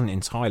 and it wasn't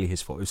entirely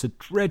his fault. It was a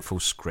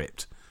dreadful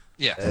script.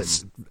 Yeah,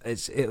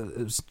 it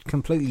was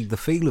completely, the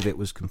feel of it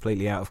was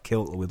completely out of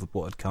kilter with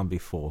what had come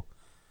before,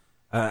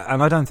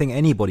 and I don't think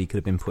anybody could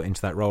have been put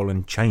into that role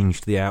and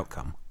changed the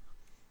outcome.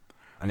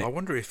 And I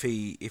wonder if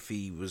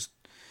he was,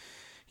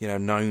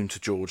 known to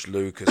George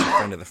Lucas, a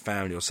friend of the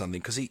family or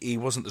something, because he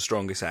wasn't the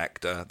strongest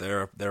actor.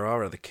 There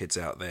are other kids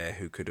out there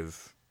who could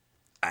have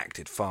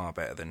acted far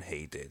better than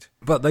he did.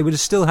 But they would have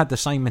still had the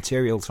same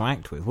material to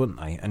act with, wouldn't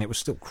they? And it was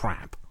still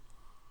crap.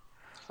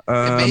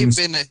 It may have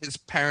been that his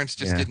parents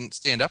just didn't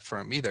stand up for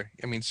him either.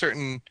 I mean,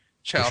 certain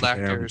child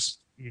Pushing actors,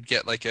 you'd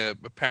get like a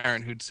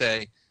parent who'd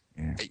say,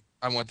 Yeah.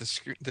 I want this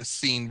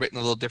scene written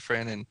a little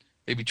different, and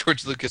maybe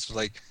George Lucas was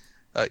like,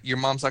 your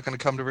mom's not going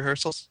to come to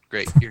rehearsals?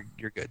 Great,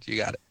 you're good, you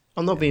got it.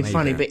 I'm not being maybe.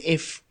 funny, but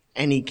if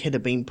any kid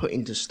had been put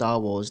into Star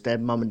Wars, their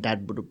mum and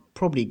dad would have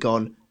probably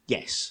gone,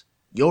 yes,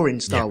 you're in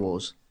Star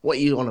Wars. What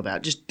are you on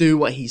about? Just do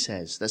what he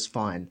says. That's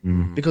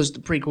fine. Because the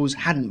prequels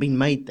hadn't been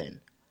made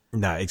then.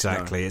 No,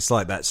 exactly. It's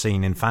like that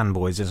scene in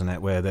Fanboys, isn't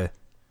it, where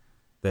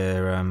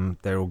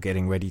they're all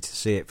getting ready to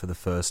see it for the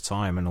first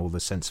time, and all the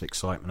sense of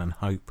excitement and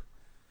hope.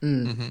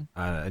 And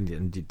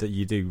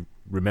you do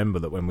remember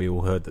that when we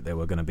all heard that there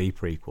were going to be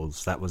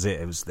prequels, that was it.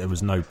 There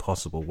was no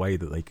possible way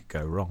that they could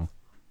go wrong.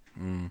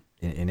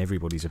 In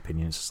everybody's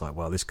opinion, it's just like,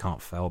 well, this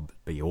can't fail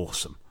but be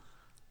awesome.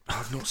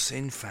 I've not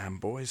seen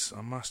Fanboys.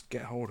 I must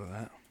get hold of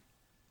that.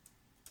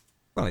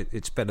 Well,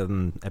 it's better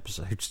than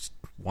episode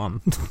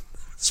 1.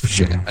 That's for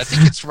sure. I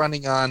think it's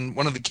running on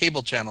one of the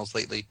cable channels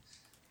lately.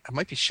 It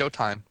might be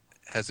Showtime.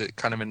 Has it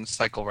kind of in a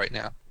cycle right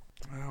now?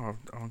 Oh,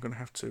 I'm going to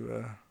have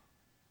to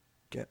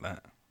get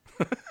that.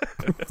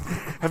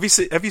 Have you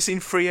seen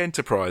Free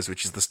Enterprise,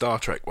 which is the Star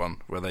Trek one,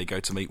 where they go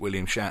to meet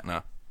William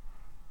Shatner?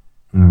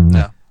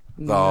 No.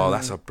 Oh,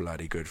 that's a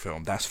bloody good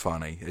film. That's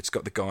funny. It's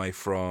got the guy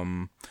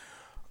from...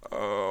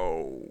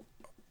 Oh,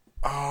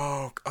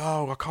 I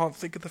can't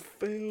think of the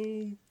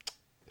film.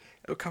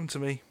 It'll come to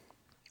me.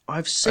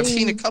 I've seen... I've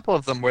seen a couple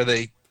of them where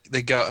they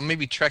go,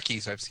 maybe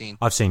Trekkies I've seen.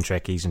 I've seen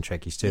Trekkies and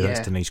Trekkies too. Yeah. That's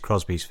Denise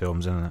Crosby's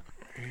films, isn't it?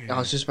 I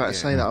was just about to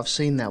say that. I've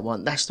seen that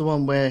one. That's the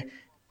one where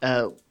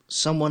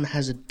someone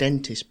has a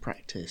dentist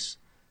practice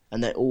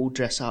and they all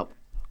dress up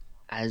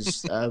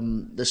as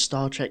the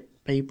Star Trek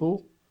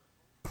people.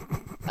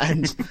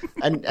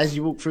 And as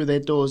you walk through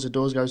their doors, the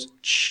doors goes,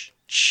 shh,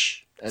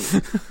 shh. And,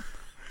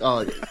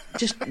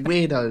 just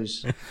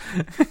weirdos.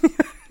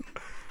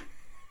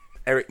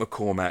 Eric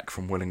McCormack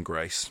from Will and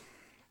Grace.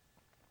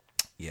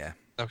 Yeah.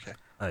 Okay.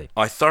 Hey,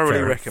 I thoroughly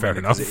fair recommend it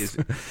enough. because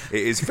it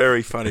is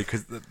very funny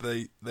because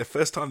the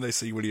first time they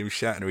see William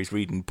Shatner, he's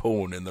reading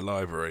porn in the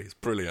library. It's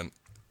brilliant.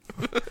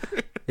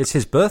 It's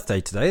his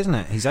birthday today, isn't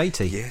it? He's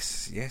 80.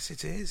 Yes,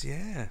 it is,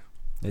 yeah.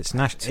 It's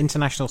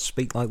International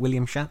Speak Like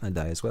William Shatner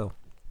Day as well.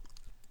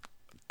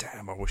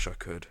 Damn, I wish I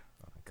could.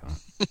 I can't.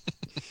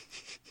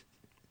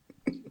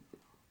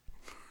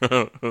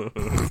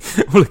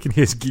 All I can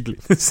hear is giggling.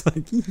 It's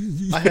like,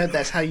 I heard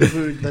that's how you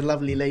wooed the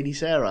lovely Lady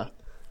Sarah.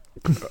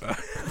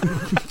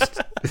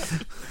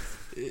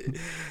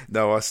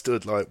 No, I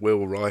stood like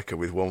Will Riker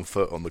with one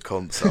foot on the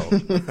console.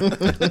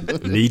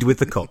 lead with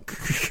the cock.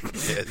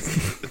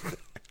 Yes.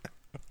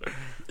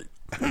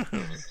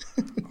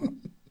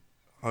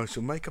 I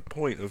shall make a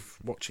point of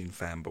watching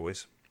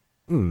Fanboys.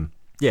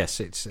 Yes,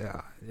 it's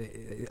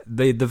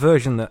the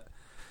version that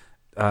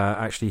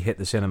actually hit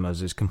the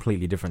cinemas is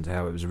completely different to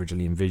how it was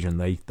originally envisioned.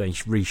 They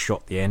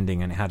reshot the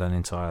ending and it had an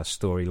entire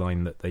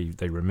storyline that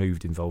they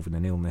removed involving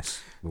an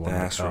illness.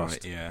 That's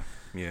right.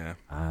 Yeah.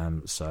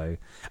 So,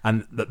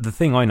 and the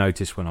thing I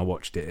noticed when I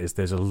watched it is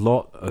there's a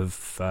lot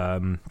of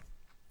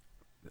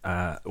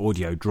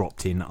audio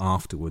dropped in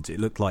afterwards. It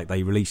looked like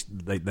they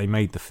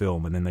made the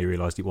film and then they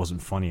realised it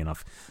wasn't funny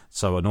enough.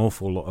 So an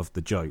awful lot of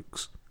the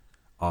jokes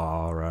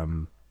are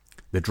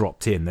they're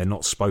dropped in. They're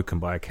not spoken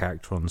by a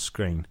character on the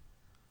screen.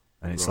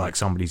 And it's like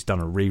somebody's done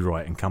a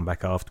rewrite and come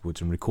back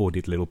afterwards and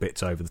recorded little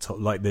bits over the top.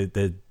 Like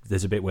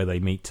there's a bit where they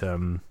meet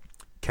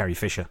Carrie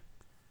Fisher.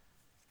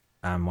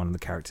 And one of the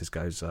characters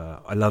goes,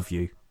 I love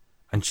you.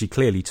 And she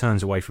clearly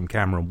turns away from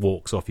camera and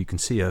walks off. You can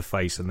see her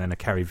face, and then a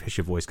Carrie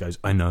Fisher voice goes,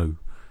 I know.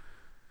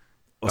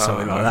 Or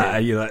something like that.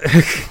 And you're like,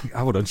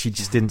 hold on, she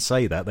just didn't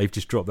say that. They've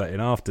just dropped that in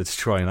after to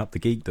try and up the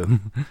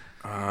geekdom.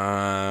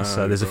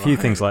 So there's a few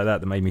things like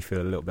that may me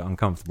feel a little bit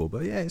uncomfortable.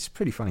 But yeah, it's a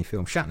pretty funny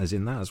film. Shatner's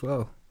in that as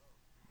well.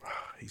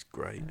 He's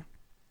great.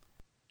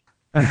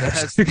 That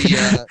has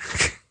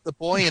the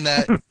boy in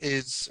that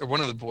is, or one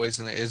of the boys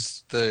in it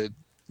is the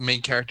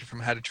main character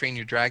from How to Train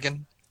Your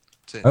Dragon.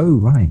 Oh,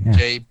 right, yeah.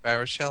 Jay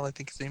Baruchel, I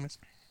think his name is.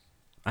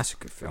 That's a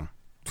good film.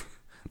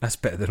 That's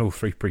better than all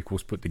 3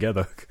 prequels put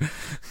together.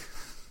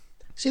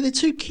 See, the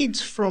 2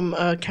 kids from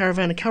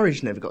Caravan of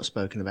Courage never got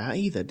spoken about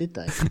either, did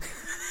they?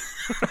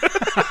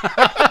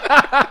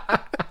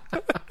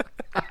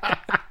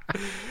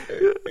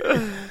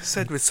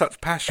 Said with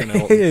such passion.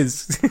 It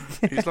is.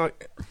 He's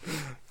like,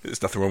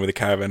 there's nothing wrong with the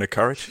Caravan of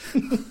Courage.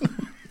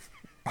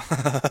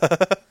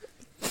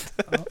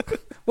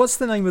 What's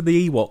the name of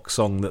the Ewok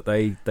song that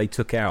they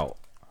took out?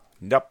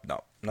 Nup.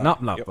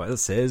 Yep.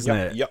 That's it, isn't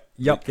it?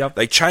 Yep.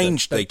 They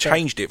changed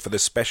it for the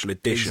special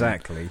edition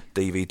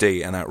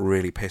DVD, and that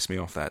really pissed me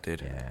off. That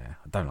did. Yeah,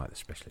 I don't like the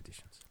special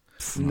editions.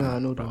 No,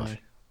 nor do I.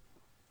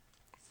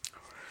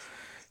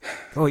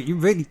 Oh, you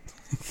really,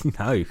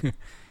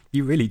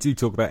 you really do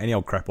talk about any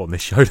old crap on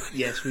this show.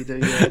 Yes, we do.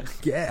 Yeah.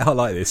 Yeah, I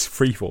like this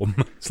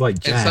freeform. It's like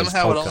jazz. And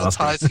somehow it all podcasting.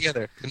 ties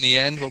together. In the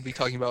end, we'll be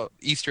talking about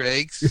Easter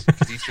eggs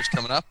because Easter's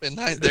coming up, and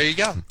there you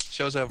go.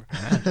 Show's over.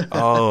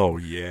 Oh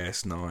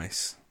yes,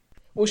 nice.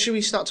 Well, should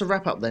we start to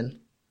wrap up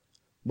then?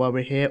 While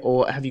we're here,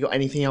 or have you got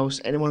anything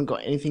else? Anyone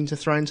got anything to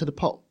throw into the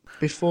pot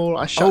before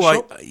I shut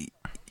shop?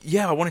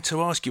 Yeah, I wanted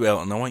to ask you,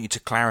 Elton. I want you to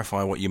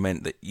clarify what you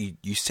meant. That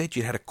you said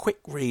you had a quick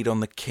read on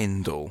the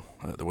Kindle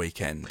at the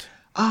weekend.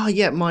 Ah,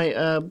 yeah,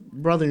 my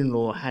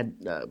brother-in-law had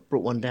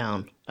brought one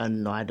down,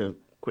 and I had a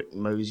quick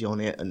mosey on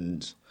it,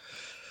 and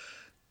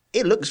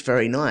it looks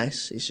very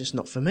nice. It's just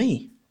not for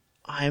me.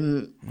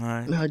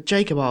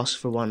 Jacob asked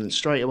for one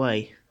straight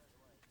away,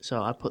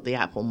 so I put the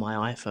app on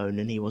my iPhone,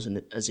 and he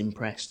wasn't as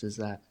impressed as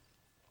that.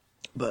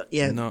 But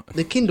yeah,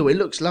 the Kindle, it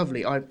looks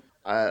lovely.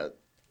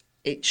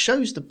 It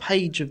shows the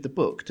page of the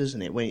book,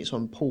 doesn't it, when it's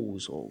on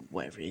pause or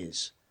whatever it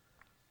is.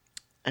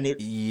 And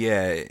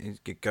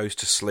it goes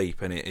to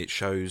sleep, and it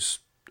shows.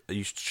 Are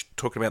you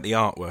talking about the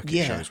artwork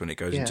it shows when it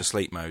goes into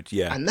sleep mode?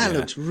 Yeah, and that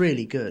looks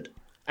really good.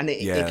 And it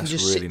can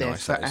just really sit there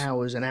nice, for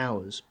hours and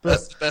hours. But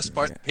that's the best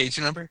part. The page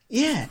number.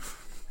 Yeah,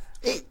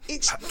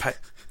 it's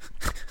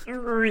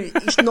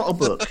not a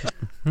book.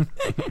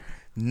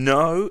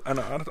 No, and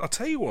I'll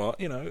tell you what.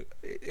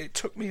 It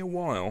took me a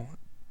while,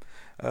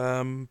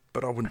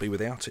 but I wouldn't be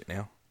without it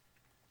now.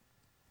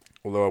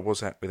 Although I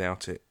was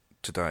without it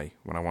today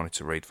when I wanted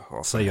to read for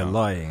half. So you're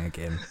lying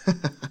again.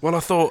 Well, I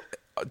thought,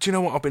 do you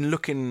know what? I've been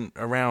looking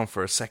around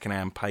for a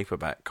second-hand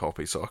paperback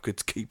copy so I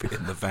could keep it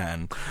in the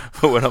van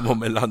for when I'm on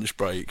my lunch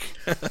break.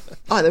 All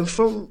right, then,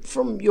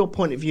 from your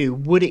point of view,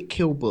 would it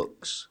kill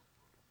books?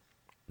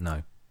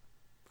 No.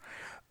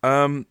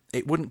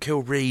 It wouldn't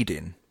kill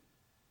reading.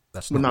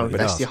 That's not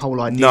that's the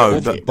whole idea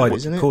of it,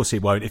 isn't it? Of course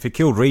it won't. If it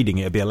killed reading,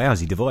 it would be a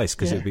lousy device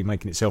because it would be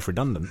making itself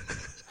redundant.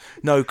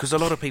 No, because a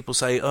lot of people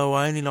say, oh,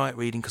 I only like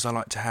reading because I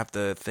like to have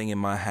the thing in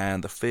my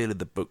hand, the feel of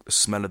the book, the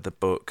smell of the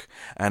book.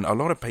 And a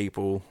lot of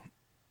people,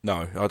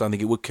 no, I don't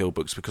think it would kill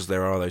books because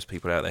there are those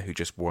people out there who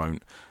just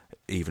won't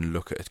even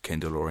look at a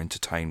Kindle or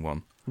entertain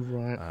one.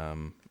 Right.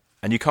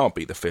 And you can't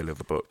beat the feel of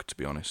the book, to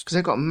be honest. Because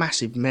they've got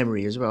massive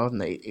memory as well, haven't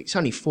they? It's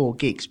only 4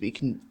 gigs, but you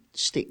can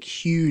stick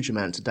huge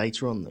amounts of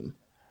data on them.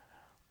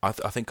 I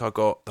think I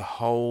got the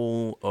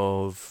whole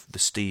of the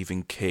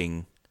Stephen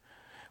King,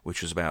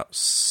 which was about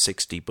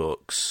 60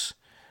 books,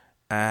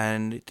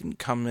 and it didn't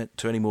come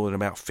to any more than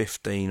about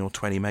 15 or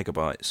 20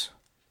 megabytes.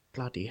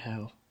 Bloody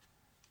hell.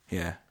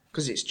 Yeah.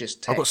 Because it's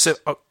just text.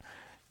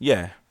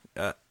 No,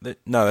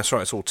 that's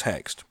right, it's all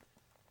text.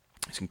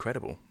 It's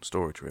incredible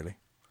storage, really.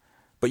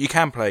 But you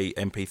can play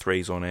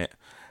MP3s on it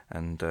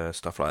and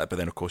stuff like that, but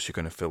then, of course, you're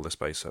going to fill the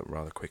space up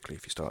rather quickly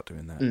if you start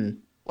doing that. Mm.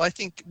 Well, I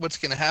think what's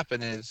going to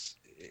happen is,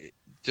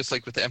 just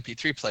like with the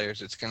MP3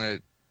 players, it's going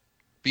to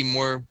be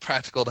more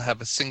practical to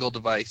have a single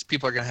device.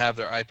 People are going to have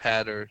their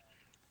iPad or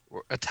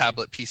a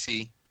tablet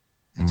PC.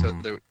 And so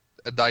the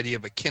idea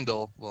of a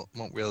Kindle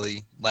won't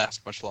really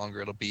last much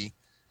longer. It'll be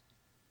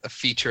a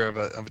feature of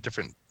a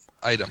different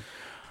item.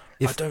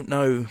 I don't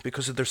know,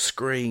 because of their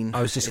screen.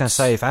 I was just going to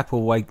say, if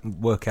Apple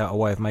work out a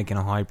way of making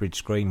a hybrid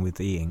screen with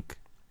e-ink,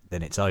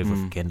 then it's over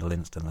for Kindle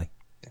instantly.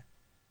 Yeah.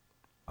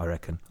 I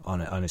reckon.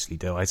 I honestly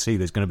do. I see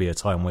there's going to be a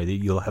time where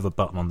you'll have a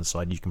button on the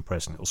side you can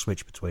press and it'll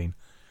switch between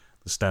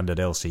the standard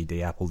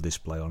LCD Apple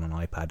display on an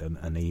iPad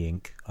and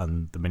e-ink,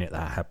 and the minute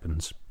that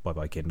happens,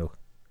 bye-bye Kindle.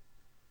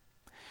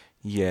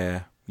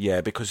 Yeah,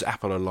 because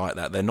Apple are like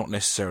that. They're not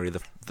necessarily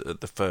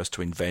the first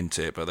to invent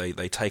it, but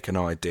they take an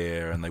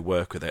idea and they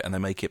work with it and they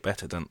make it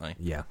better, don't they?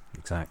 Yeah,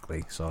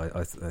 exactly. So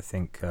I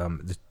think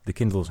the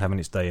Kindle's having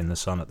its day in the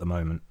sun at the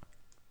moment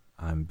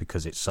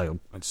because it's so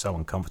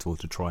uncomfortable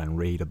to try and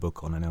read a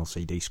book on an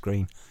LCD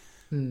screen.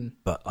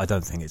 But I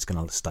don't think it's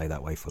going to stay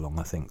that way for long.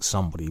 I think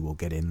somebody will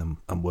get in them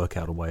and work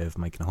out a way of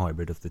making a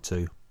hybrid of the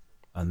two.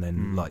 And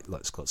then, like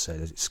Scott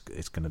said, it's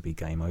going to be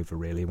game over,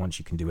 really, once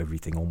you can do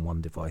everything on one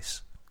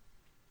device.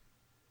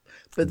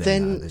 But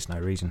then there's no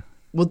reason.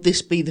 Would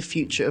this be the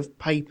future of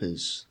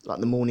papers, like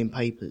the morning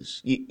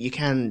papers? You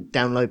can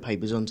download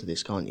papers onto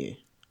this, can't you?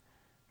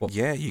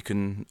 Yeah, you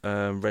can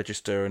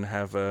register and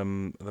have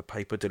the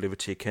paper delivered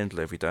to your Kindle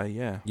every day,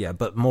 yeah. Yeah,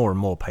 but more and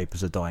more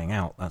papers are dying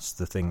out. That's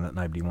the thing that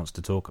nobody wants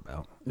to talk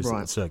about.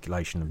 Right. The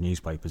circulation of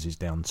newspapers is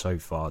down so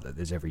far that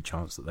there's every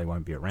chance that they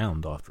won't be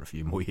around after a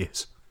few more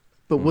years.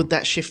 But would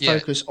that shift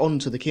focus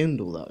onto the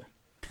Kindle, though?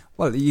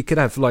 Well, you could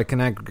have like an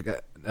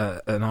aggregate,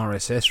 an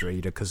RSS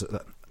reader, because...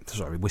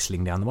 sorry,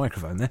 whistling down the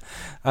microphone there.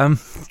 A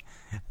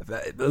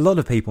lot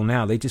of people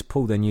now, they just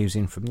pull their news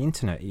in from the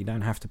internet. You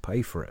don't have to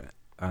pay for it.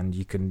 And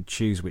you can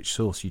choose which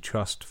source you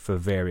trust for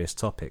various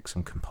topics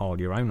and compile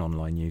your own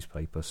online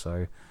newspaper.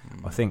 So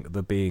I think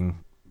the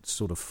being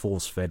sort of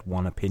force-fed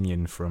one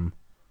opinion from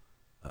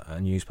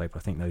a newspaper,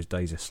 I think those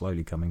days are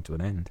slowly coming to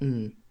an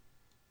end.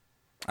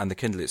 And the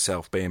Kindle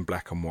itself being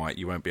black and white,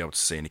 you won't be able to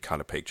see any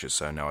colour pictures,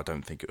 so no, I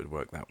don't think it would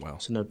work that well.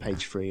 So no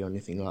page 3 or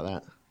anything like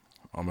that?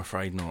 I'm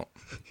afraid not.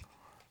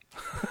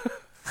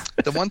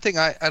 The one thing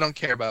I don't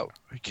care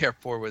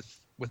for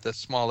with the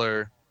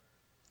smaller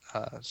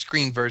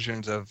screen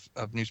versions of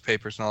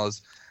newspapers and all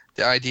is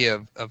the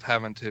idea of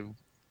having to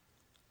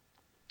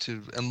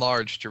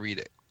enlarge to read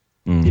it.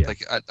 Yeah.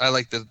 Like I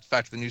like the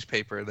fact of the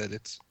newspaper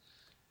that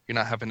you're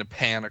not having to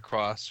pan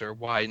across or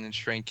widen and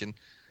shrink. And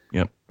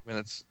yep. I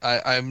mean,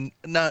 I'm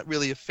not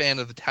really a fan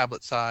of the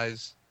tablet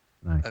size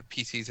No.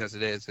 PCs as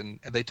it is, and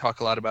they talk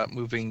a lot about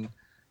moving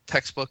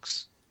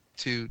textbooks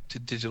to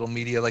digital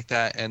media like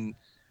that, and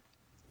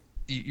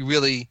you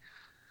really,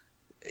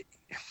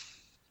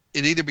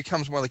 it either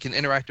becomes more like an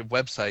interactive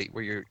website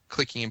where you're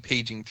clicking and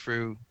paging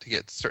through to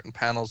get certain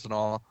panels and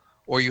all,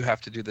 or you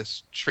have to do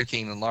this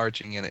shrinking and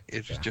enlarging, and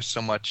it's just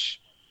so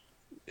much.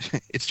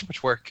 It's too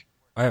much work.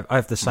 I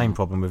have the same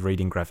problem with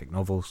reading graphic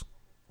novels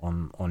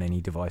on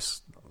any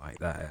device like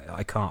that.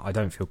 I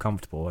don't feel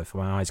comfortable if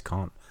my eyes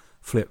can't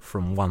flip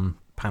from one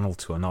panel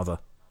to another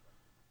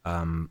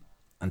and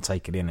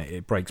take it in.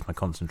 It breaks my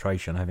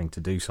concentration having to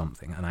do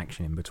something, an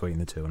action in between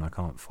the two, and I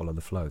can't follow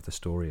the flow of the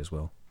story as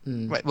well.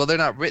 Right. Well, they're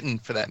not written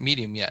for that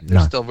medium yet.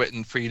 They're still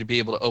written for you to be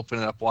able to open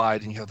it up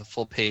wide and you have the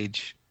full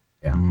page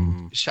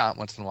shot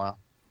once in a while.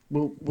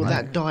 Will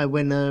that die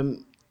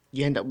when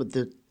you end up with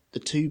the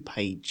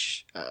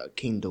 2-page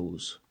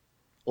Kindles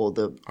or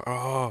the?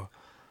 Oh.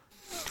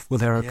 Well,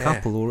 there are a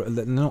couple, or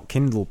they're not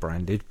Kindle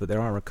branded, but there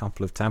are a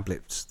couple of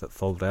tablets that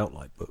fold out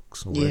like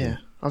books already. Yeah,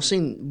 I've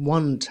seen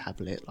one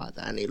tablet like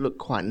that, and it looked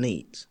quite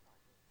neat.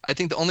 I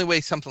think the only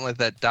way something like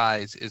that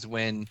dies is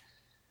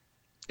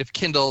if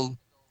Kindle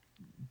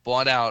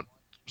bought out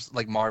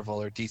like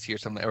Marvel or DC or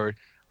something, or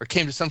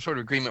came to some sort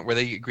of agreement where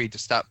they agreed to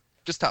stop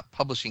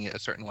publishing it a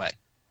certain way.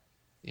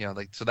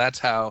 So that's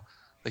how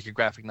like your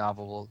graphic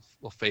novel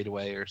will fade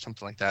away or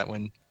something like that.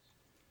 When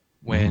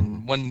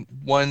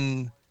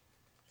one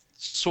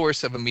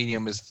source of a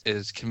medium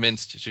is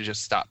convinced to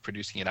just stop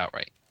producing it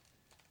outright.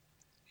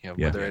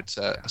 Whether it's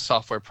a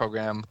software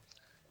program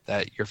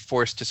that you're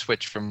forced to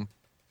switch from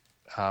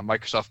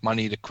Microsoft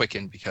Money to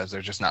Quicken because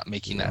they're just not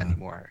making that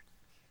anymore.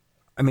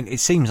 I mean, it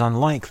seems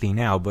unlikely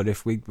now, but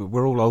if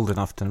we're all old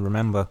enough to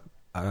remember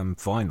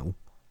vinyl,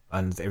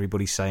 and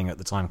everybody's saying at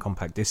the time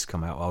compact discs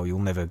come out, oh, you'll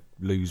never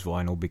lose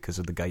vinyl because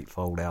of the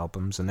gatefold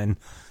albums, and then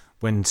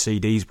when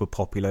CDs were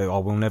popular, oh,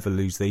 we'll never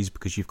lose these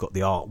because you've got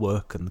the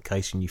artwork and the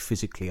case and you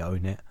physically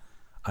own it.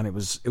 And it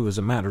was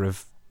a matter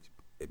of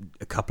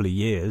a couple of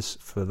years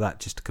for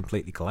that just to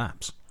completely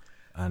collapse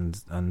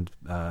and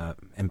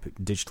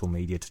digital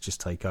media to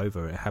just take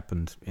over. It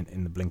happened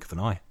in the blink of an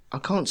eye. I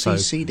can't see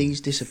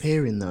CDs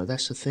disappearing though,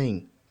 that's the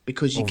thing.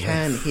 Because you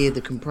can hear the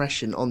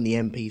compression on the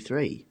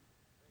MP3.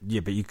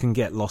 Yeah, but you can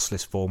get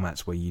lossless formats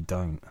where you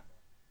don't.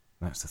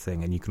 That's the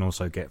thing. And you can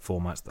also get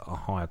formats that are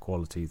higher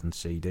quality than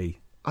CD.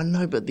 I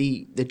know, but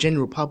the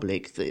general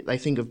public, they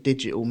think of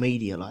digital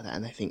media like that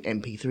and they think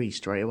MP3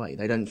 straight away.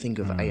 They don't think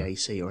of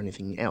AAC or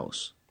anything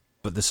else.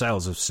 But the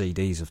sales of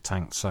CDs have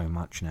tanked so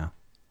much now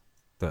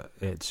that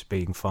it's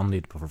being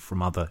funded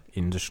from other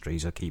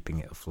industries are keeping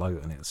it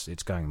afloat, and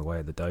it's going the way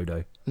of the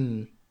dodo.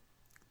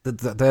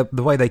 The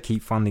way they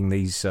keep funding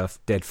these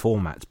dead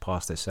formats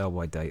past their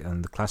sell-by date,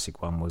 and the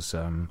classic one was,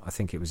 I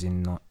think it was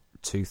in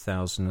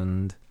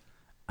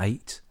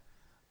 2008,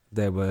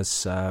 there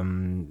was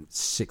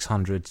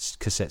 600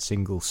 cassette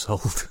singles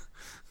sold,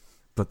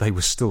 but they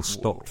were still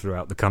stocked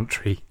throughout the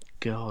country.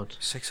 God.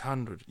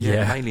 600?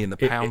 Yeah, mainly in the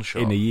pound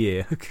shop. In a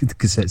year, the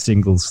cassette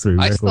singles through.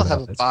 I still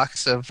have a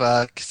box of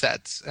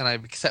cassettes, and I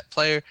have a cassette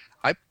player.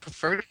 I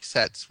preferred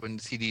cassettes when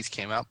CDs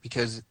came out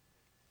because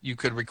you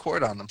could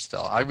record on them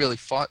still. I really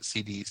fought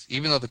CDs,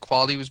 even though the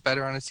quality was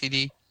better on a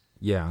CD.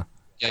 Yeah.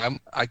 Yeah,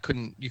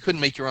 you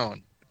couldn't make your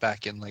own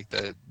back in like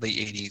the late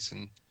 80s.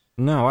 And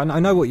no, I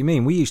know what you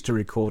mean. We used to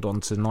record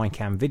onto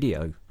Nikon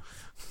Video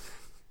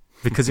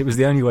because it was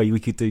the only way we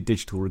could do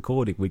digital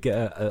recording. We'd get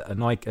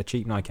a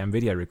cheap Nikon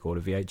Video recorder,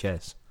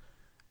 VHS,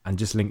 and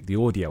just link the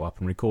audio up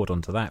and record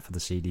onto that for the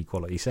CD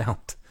quality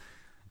sound.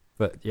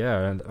 But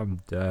yeah,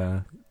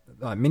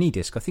 like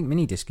Minidisc, I think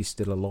Minidisc is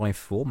still a live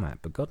format,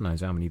 but God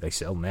knows how many they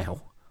sell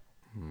now.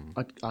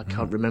 I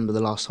can't remember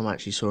the last time I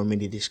actually saw a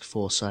Minidisc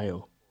for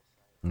sale.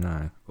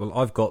 No. Well,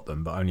 I've got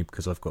them, but only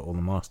because I've got all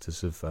the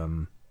masters of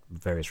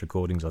various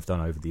recordings I've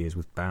done over the years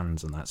with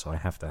bands and that, so I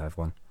have to have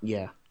one.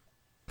 Yeah.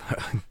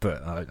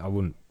 But I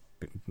wouldn't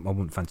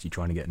fancy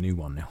trying to get a new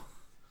one now.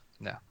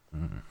 No.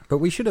 But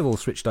we should have all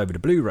switched over to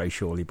Blu-ray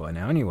surely by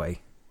now anyway.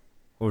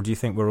 Or do you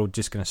think we're all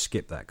just going to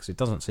skip that? Because it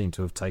doesn't seem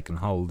to have taken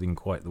hold in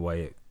quite the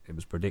way it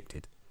was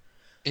predicted.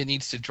 It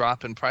needs to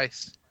drop in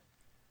price.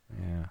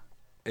 Yeah.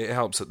 It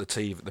helps that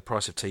the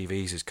price of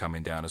TVs is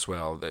coming down as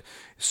well. That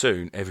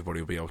soon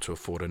everybody will be able to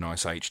afford a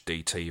nice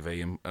HD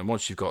TV, and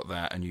once you've got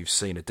that and you've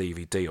seen a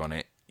DVD on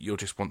it, you'll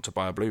just want to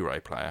buy a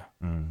Blu-ray player.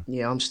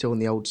 Yeah, I'm still in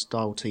the old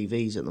style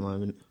TVs at the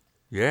moment.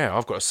 Yeah,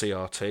 I've got a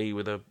CRT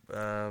with a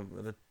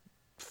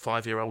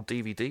 5-year-old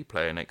DVD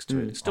player next to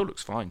it. It still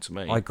looks fine to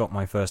me. I got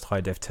my first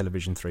high-def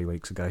television 3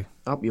 weeks ago.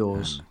 Up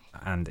yours.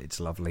 And it's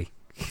lovely.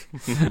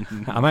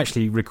 I'm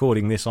actually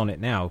recording this on it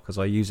now because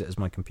I use it as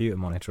my computer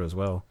monitor as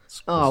well.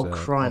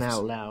 Crying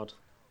out loud.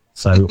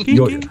 So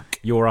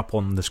you're up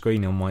on the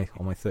screen on my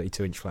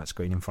 32-inch flat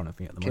screen in front of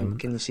me at the moment.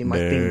 Can you see my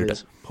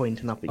fingers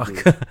pointing up at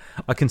you?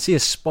 I can see a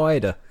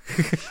spider.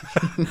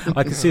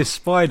 I can see a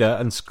spider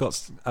and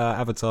Scott's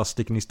avatar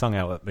sticking his tongue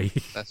out at me.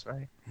 That's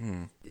right.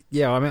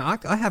 Yeah, I mean,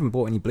 I haven't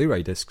bought any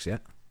Blu-ray discs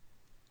yet.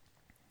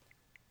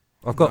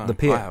 I've got the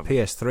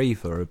PS3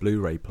 for a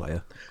Blu-ray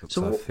player,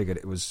 so I figured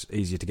it was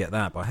easier to get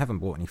that, but I haven't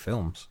bought any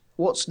films.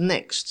 What's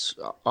next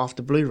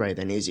after Blu-ray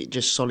then? Is it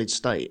just solid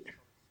state?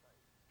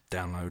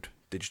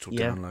 digital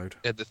Yeah. download.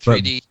 Yeah, the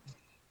 3D.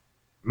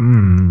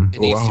 It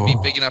needs to be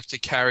big enough to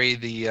carry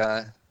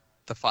the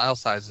file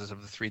sizes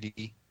of the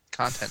 3D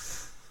content.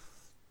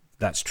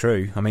 That's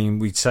true. I mean,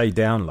 we'd say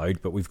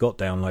download, but we've got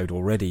download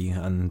already,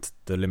 and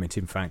the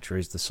limiting factor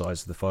is the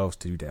size of the files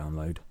to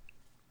download.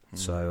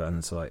 So, and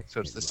it's like...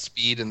 So it's the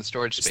speed and the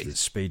storage It's space. the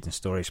speed and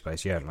storage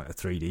space. Yeah, like a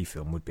 3D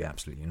film would be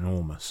absolutely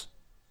enormous.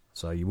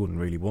 So you wouldn't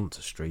really want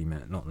to stream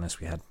it, not unless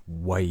we had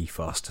way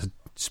faster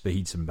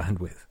speeds and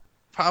bandwidth.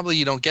 Probably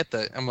you don't get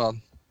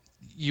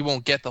you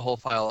won't get the whole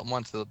file at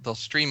once. They'll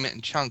stream it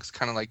in chunks,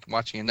 kind of like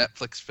watching a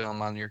Netflix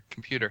film on your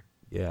computer.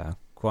 Yeah,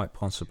 quite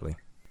possibly.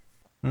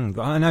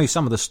 But I know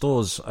some of the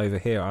stores over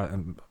here, I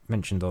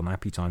mentioned on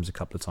Happy Times a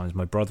couple of times,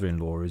 my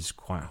brother-in-law is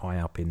quite high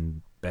up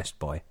in Best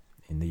Buy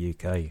in the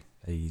UK.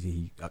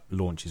 He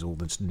launches all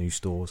the new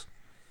stores.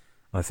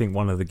 I think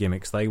one of the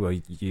gimmicks they were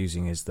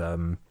using is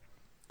having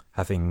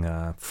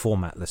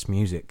formatless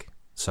music.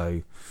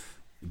 So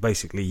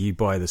basically you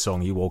buy the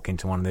song, you walk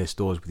into one of their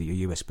stores with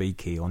your USB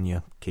key on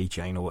your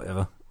keychain or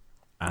whatever,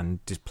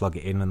 and just plug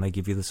it in and they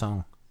give you the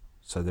song.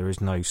 So there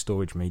is no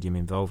storage medium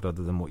involved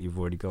other than what you've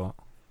already got.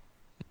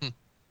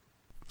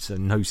 So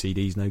no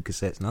CDs, no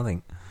cassettes,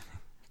 nothing.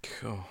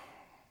 Cool.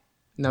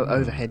 No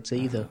overheads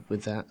either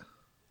with that.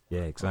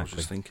 Yeah, I was exactly.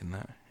 just thinking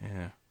that,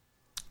 yeah.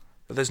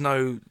 But there's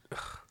no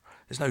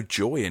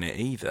joy in it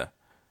either.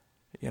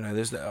 You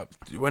know,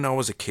 when I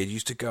was a kid, you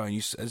used to go and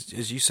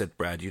as you said,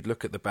 Brad, you'd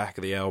look at the back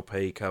of the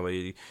LP cover,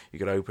 you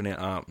could open it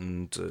up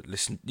and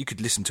listen. You could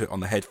listen to it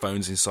on the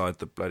headphones inside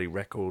the bloody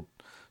record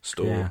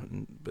store, Yeah.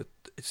 but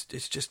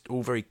it's just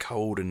all very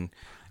cold and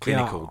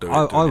clinical.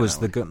 Yeah, I was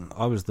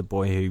the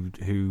boy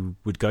who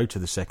would go to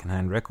the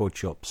second-hand record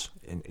shops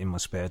in my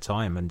spare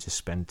time and just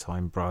spend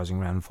time browsing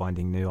around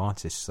finding new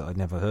artists that I'd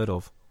never heard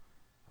of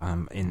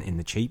in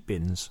the cheap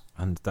bins,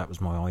 and that was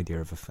my idea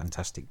of a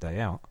fantastic day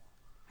out.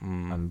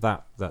 And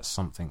that's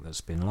something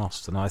that's been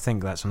lost, and I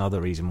think that's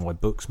another reason why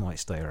books might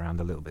stay around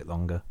a little bit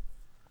longer.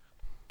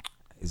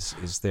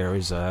 Is there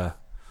is a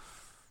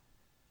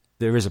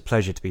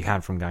pleasure to be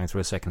had from going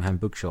through a second-hand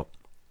bookshop.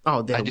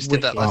 Oh, I just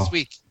did that last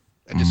week.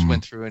 I just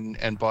went through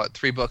and bought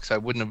 3 books I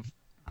wouldn't have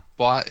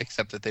bought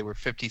except that they were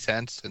 50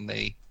 cents and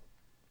they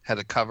had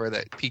a cover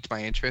that piqued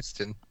my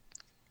interest.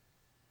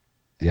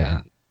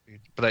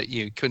 But I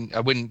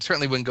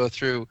certainly wouldn't go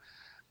through.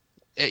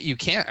 You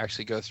can't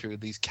actually go through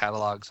these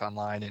catalogs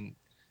online, and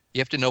you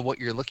have to know what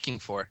you're looking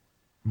for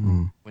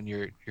when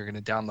you're going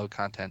to download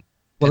content.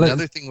 Well,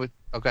 another thing with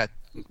go ahead.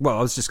 Well,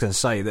 I was just going to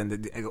say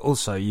then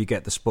also you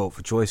get the sport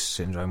for choice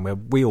syndrome, where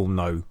we all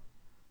know,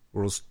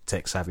 we're all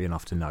tech savvy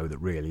enough to know that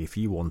really if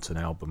you want an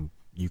album,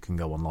 you can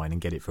go online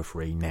and get it for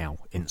free now,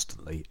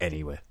 instantly,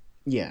 anywhere.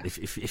 Yeah.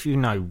 If you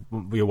know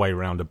your way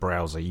around a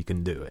browser, you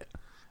can do it.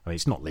 I mean,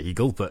 it's not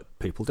legal, but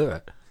people do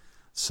it.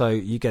 So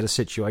you get a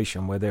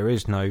situation where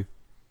there's no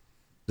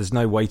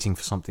waiting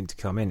for something to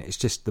come in. It's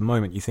just the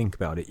moment you think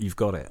about it, you've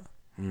got it.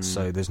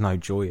 So there's no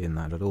joy in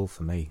that at all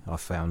for me. I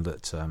found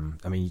that,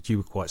 I mean, you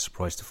were quite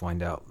surprised to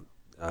find out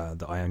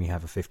that I only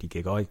have a 50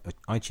 gig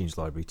iTunes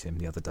library, Tim,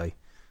 the other day.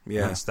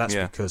 Yeah, that's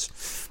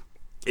because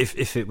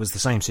if it was the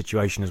same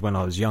situation as when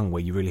I was young,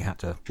 where you really had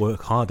to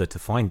work harder to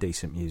find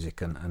decent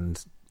music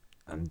and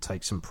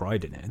take some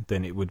pride in it,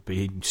 then it would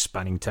be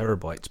spanning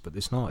terabytes. But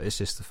it's not. It's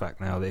just the fact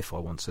now that if I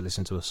want to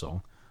listen to a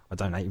song, I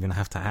don't even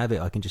have to have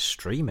it. I can just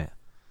stream it.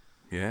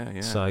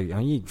 Yeah. So I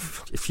mean,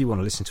 if you want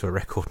to listen to a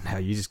record now,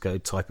 you just go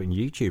type in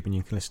YouTube and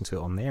you can listen to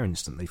it on there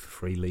instantly for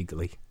free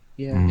legally.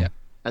 Yeah. Yeah.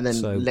 And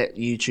then let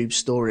YouTube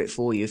store it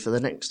for you for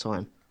the next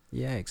time.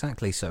 Yeah,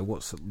 exactly. So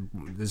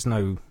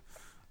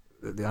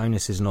the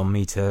onus isn't on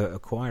me to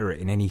acquire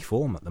it in any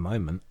form at the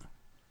moment.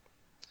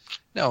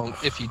 No,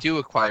 if you do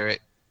acquire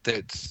it,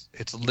 it's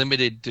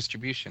limited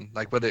distribution.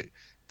 Like whether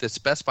this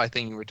Best Buy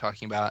thing you were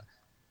talking about,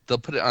 they'll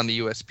put it on the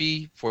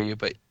USB for you,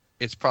 but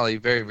it's probably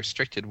very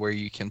restricted where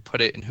you can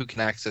put it and who can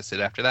access it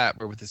after that.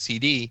 Where with a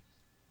CD,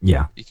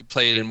 yeah, you can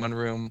play it in one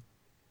room.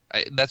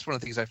 That's one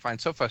of the things I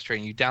find so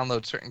frustrating. You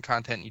download certain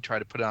content, and you try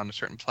to put it on a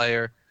certain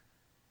player,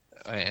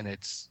 and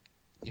it's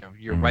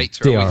your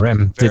rights are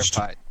DRM,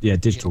 verified.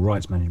 digital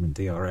rights management,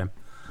 DRM,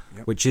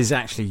 which is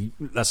actually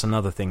that's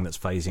another thing that's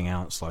phasing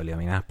out slowly. I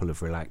mean, Apple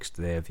have relaxed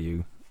their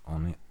view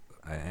on it.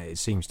 It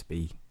seems to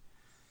be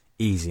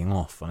easing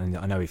off. I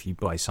know if you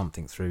buy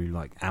something through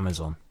like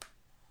Amazon,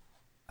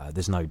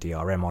 there's no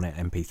DRM on it.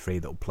 MP3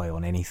 that'll play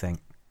on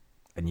anything,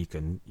 and you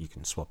can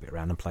swap it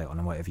around and play it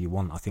on whatever you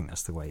want. I think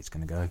that's the way it's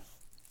going to go.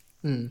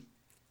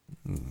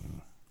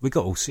 We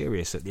got all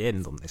serious at the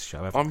end on this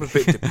show. I'm a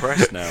bit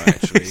depressed now,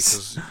 actually,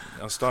 because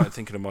I started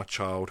thinking of my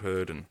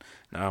childhood, and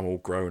now I'm all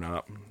grown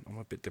up. I'm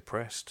a bit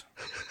depressed.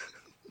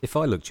 If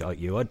I looked like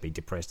you, I'd be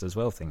depressed as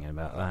well thinking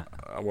about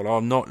that. Well,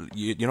 I'm not.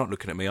 You're not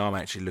looking at me. I'm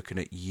actually looking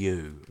at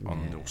you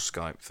on your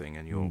Skype thing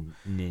and your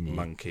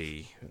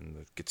monkey and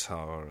the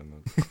guitar and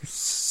the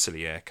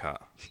silly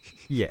haircut.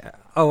 Yeah.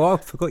 Oh, I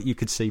forgot you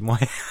could see my.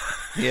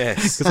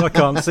 Yes. Because I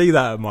can't see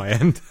that at my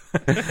end.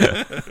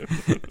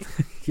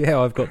 Yeah,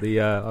 I've got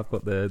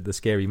the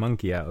scary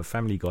monkey out of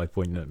Family Guy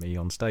pointing at me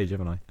on stage,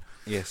 haven't I?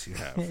 Yes, you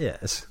have.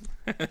 Yes.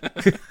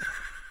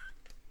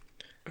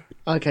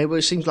 Okay, well,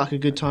 it seems like a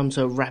good time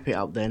to wrap it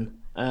up then.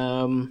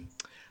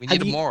 We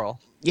need a moral.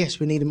 Yes,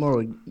 we need a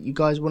moral. You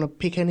guys want to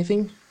pick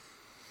anything?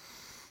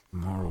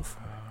 Moral.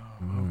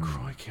 Oh,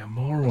 crikey, a What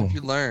moral. have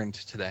you learned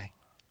today?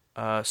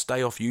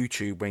 Stay off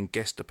YouTube when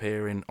guest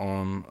appearing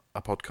on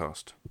a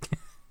podcast.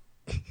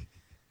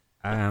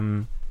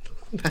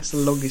 That's the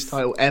longest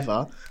title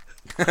ever.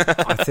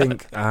 I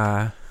think.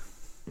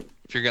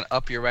 If you're going to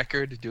up your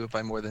record, do it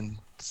by more than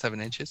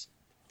 7 inches.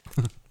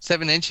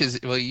 7 inches.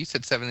 Well, you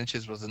said 7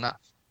 inches was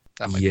enough.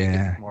 That might be a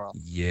good moral.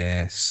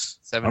 Yes.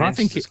 7 And I inches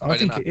think is it. I quite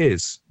think enough. it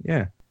is.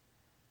 Yeah.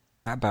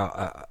 How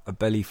about a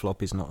belly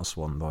flop is not a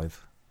swan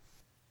dive?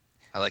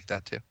 I like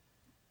that too.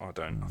 I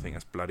don't. I think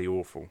that's bloody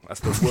awful.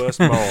 That's the worst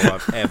moral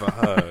I've ever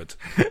heard.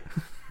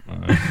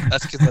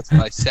 That's because that's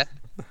what I said.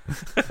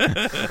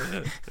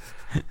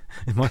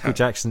 Michael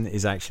Jackson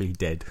is actually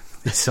dead.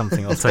 It's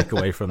something I'll take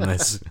away from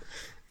this.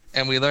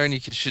 And we learned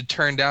should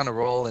turn down a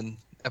role in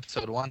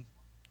episode 1.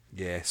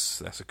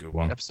 Yes, that's a good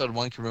one. Episode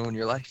 1 can ruin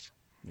your life.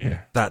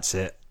 Yeah, That's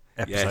it.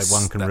 Episode Yes,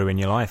 1 can ruin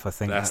your life. I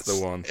think that's the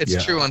one.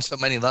 It's true on so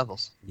many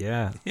levels.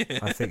 Yeah,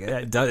 I think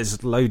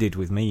it's loaded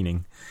with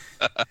meaning.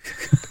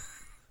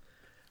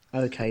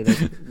 Okay,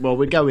 then. Well,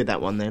 we'll go with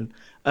that one then.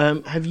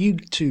 Have you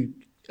two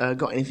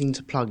got anything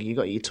to plug? You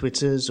got your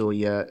Twitters or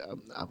your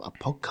a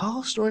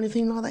podcast or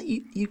anything like that?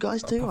 You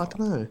guys do? I don't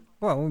know.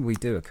 Well, we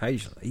do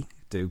occasionally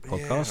do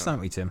podcasts,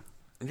 don't we, Tim?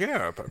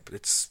 Yeah, but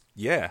it's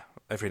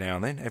every now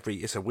and then.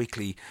 It's a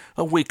weekly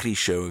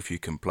show. If you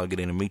can plug it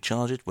in and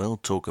recharge it, we'll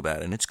talk about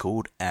it. And it's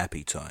called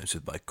Happy Times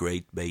with my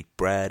great mate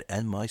Brad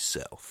and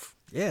myself.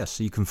 Yeah,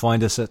 so you can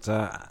find us at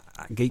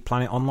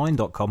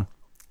geekplanetonline.com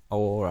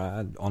or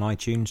on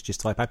iTunes,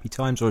 just type Happy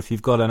Times. Or if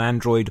you've got an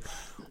Android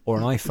or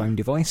an iPhone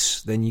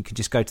device, then you can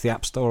just go to the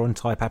App Store and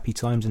type Happy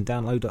Times and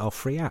download our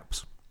free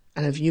apps.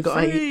 And have you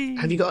got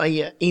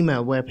a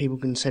email where people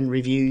can send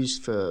reviews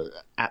for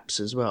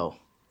apps as well?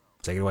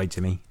 Take it away,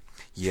 Timmy.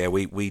 Yeah,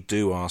 we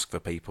do ask for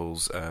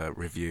people's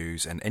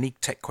reviews and any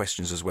tech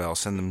questions as well.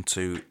 Send them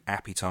to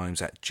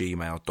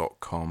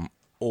happytimes@gmail.com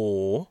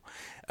or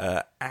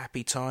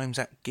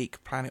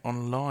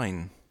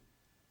happytimes@geekplanetonline.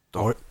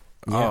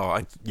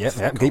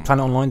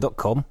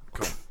 geekplanetonline.com.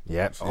 Cool.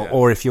 Yeah, Yeah.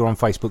 or if you're on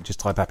Facebook, just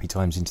type Happy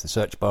Times into the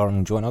search bar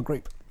and join our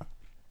group.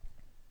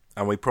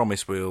 And we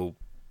promise we'll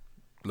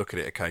look at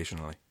it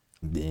occasionally.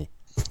 Yeah.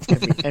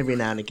 Every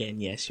now and again,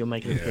 yes, you'll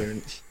make an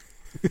appearance.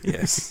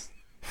 Yes.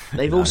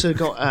 They've also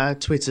got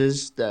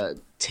Twitters.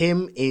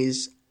 Tim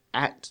is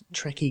at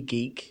Trekkie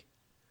Geek.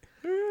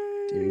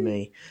 Dear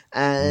me.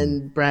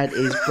 And Brad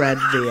is Brad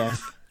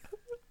VF.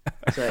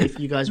 So if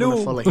you guys want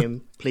to follow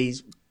him,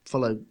 please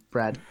follow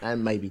Brad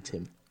and maybe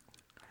Tim.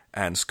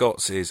 And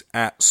Scott's is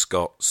at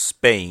Scott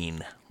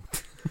Spain.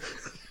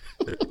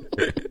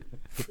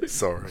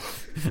 Sorry.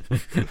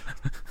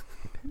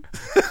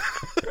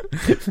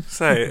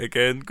 Say it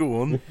again.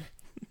 Go on.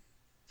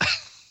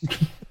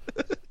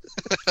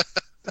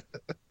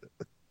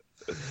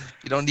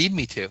 You don't need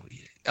me to.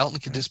 Elton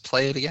can just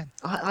play it again.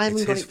 I haven't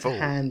It's got his it to fault.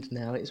 hand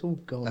now. It's all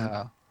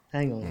gone.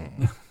 Hang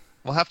on.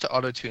 We'll have to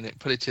auto-tune it,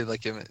 put it to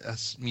like a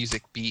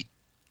music beat.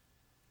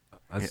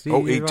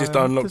 He just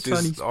unlocked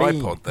his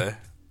iPod there.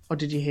 Oh,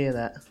 did you hear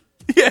that?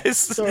 Yes.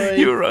 Sorry.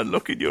 You were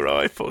unlocking your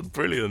iPod.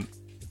 Brilliant.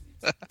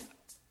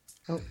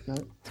 Oh, no.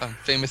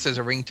 Famous as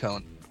a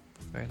ringtone.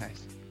 Very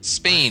nice.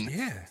 Spain.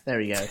 Yeah. There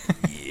we go.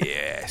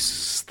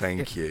 Yes.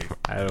 Thank you.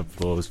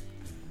 Applause.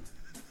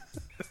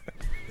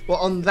 Well,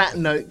 on that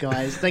note,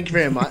 guys, thank you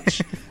very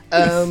much.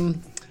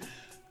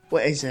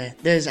 What is there?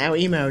 There's our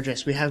email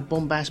address. We have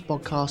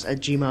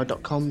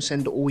bombastpodcast@gmail.com.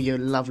 Send all your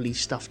lovely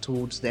stuff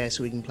towards there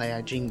so we can play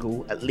our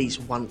jingle at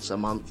least once a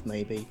month,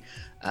 maybe.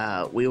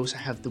 We also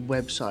have the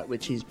website,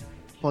 which is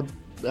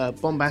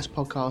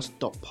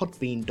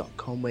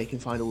bombastpodcast.podbean.com, where you can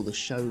find all the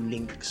show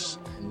links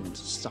and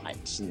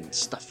sites and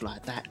stuff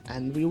like that.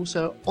 And we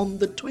also on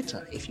the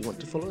Twitter if you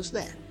want to follow us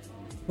there.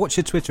 What's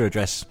your Twitter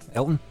address,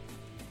 Elton?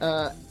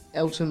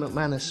 Elton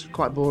McManus,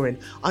 quite boring.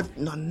 I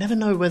never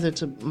know whether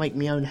to make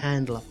my own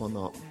handle up or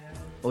not,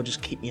 or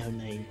just keep my own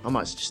name. I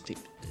might just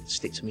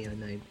stick to my own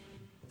name.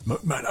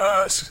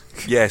 McManus.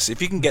 Yes, if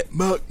you can get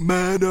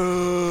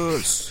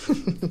McManus,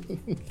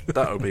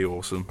 that would be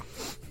awesome.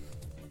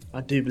 I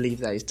do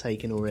believe that is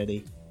taken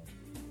already.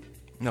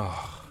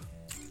 Oh,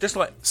 just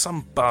like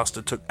some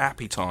bastard took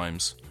Happy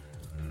Times.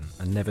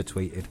 I never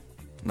tweeted.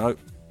 No.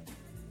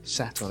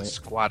 Sat on it.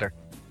 Squatter.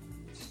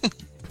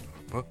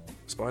 What?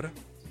 Spider?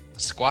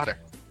 Squatter.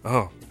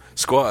 Oh,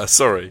 squatter.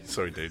 Sorry,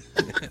 dude.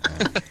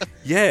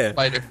 Yeah.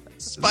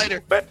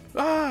 Spider.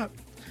 Well,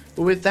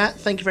 with that,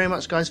 thank you very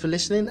much, guys, for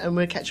listening, and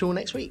we'll catch you all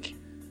next week.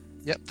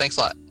 Yep, thanks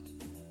a lot.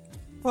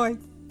 Bye.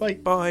 Bye.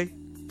 Bye.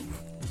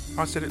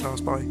 I said it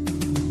last. Bye.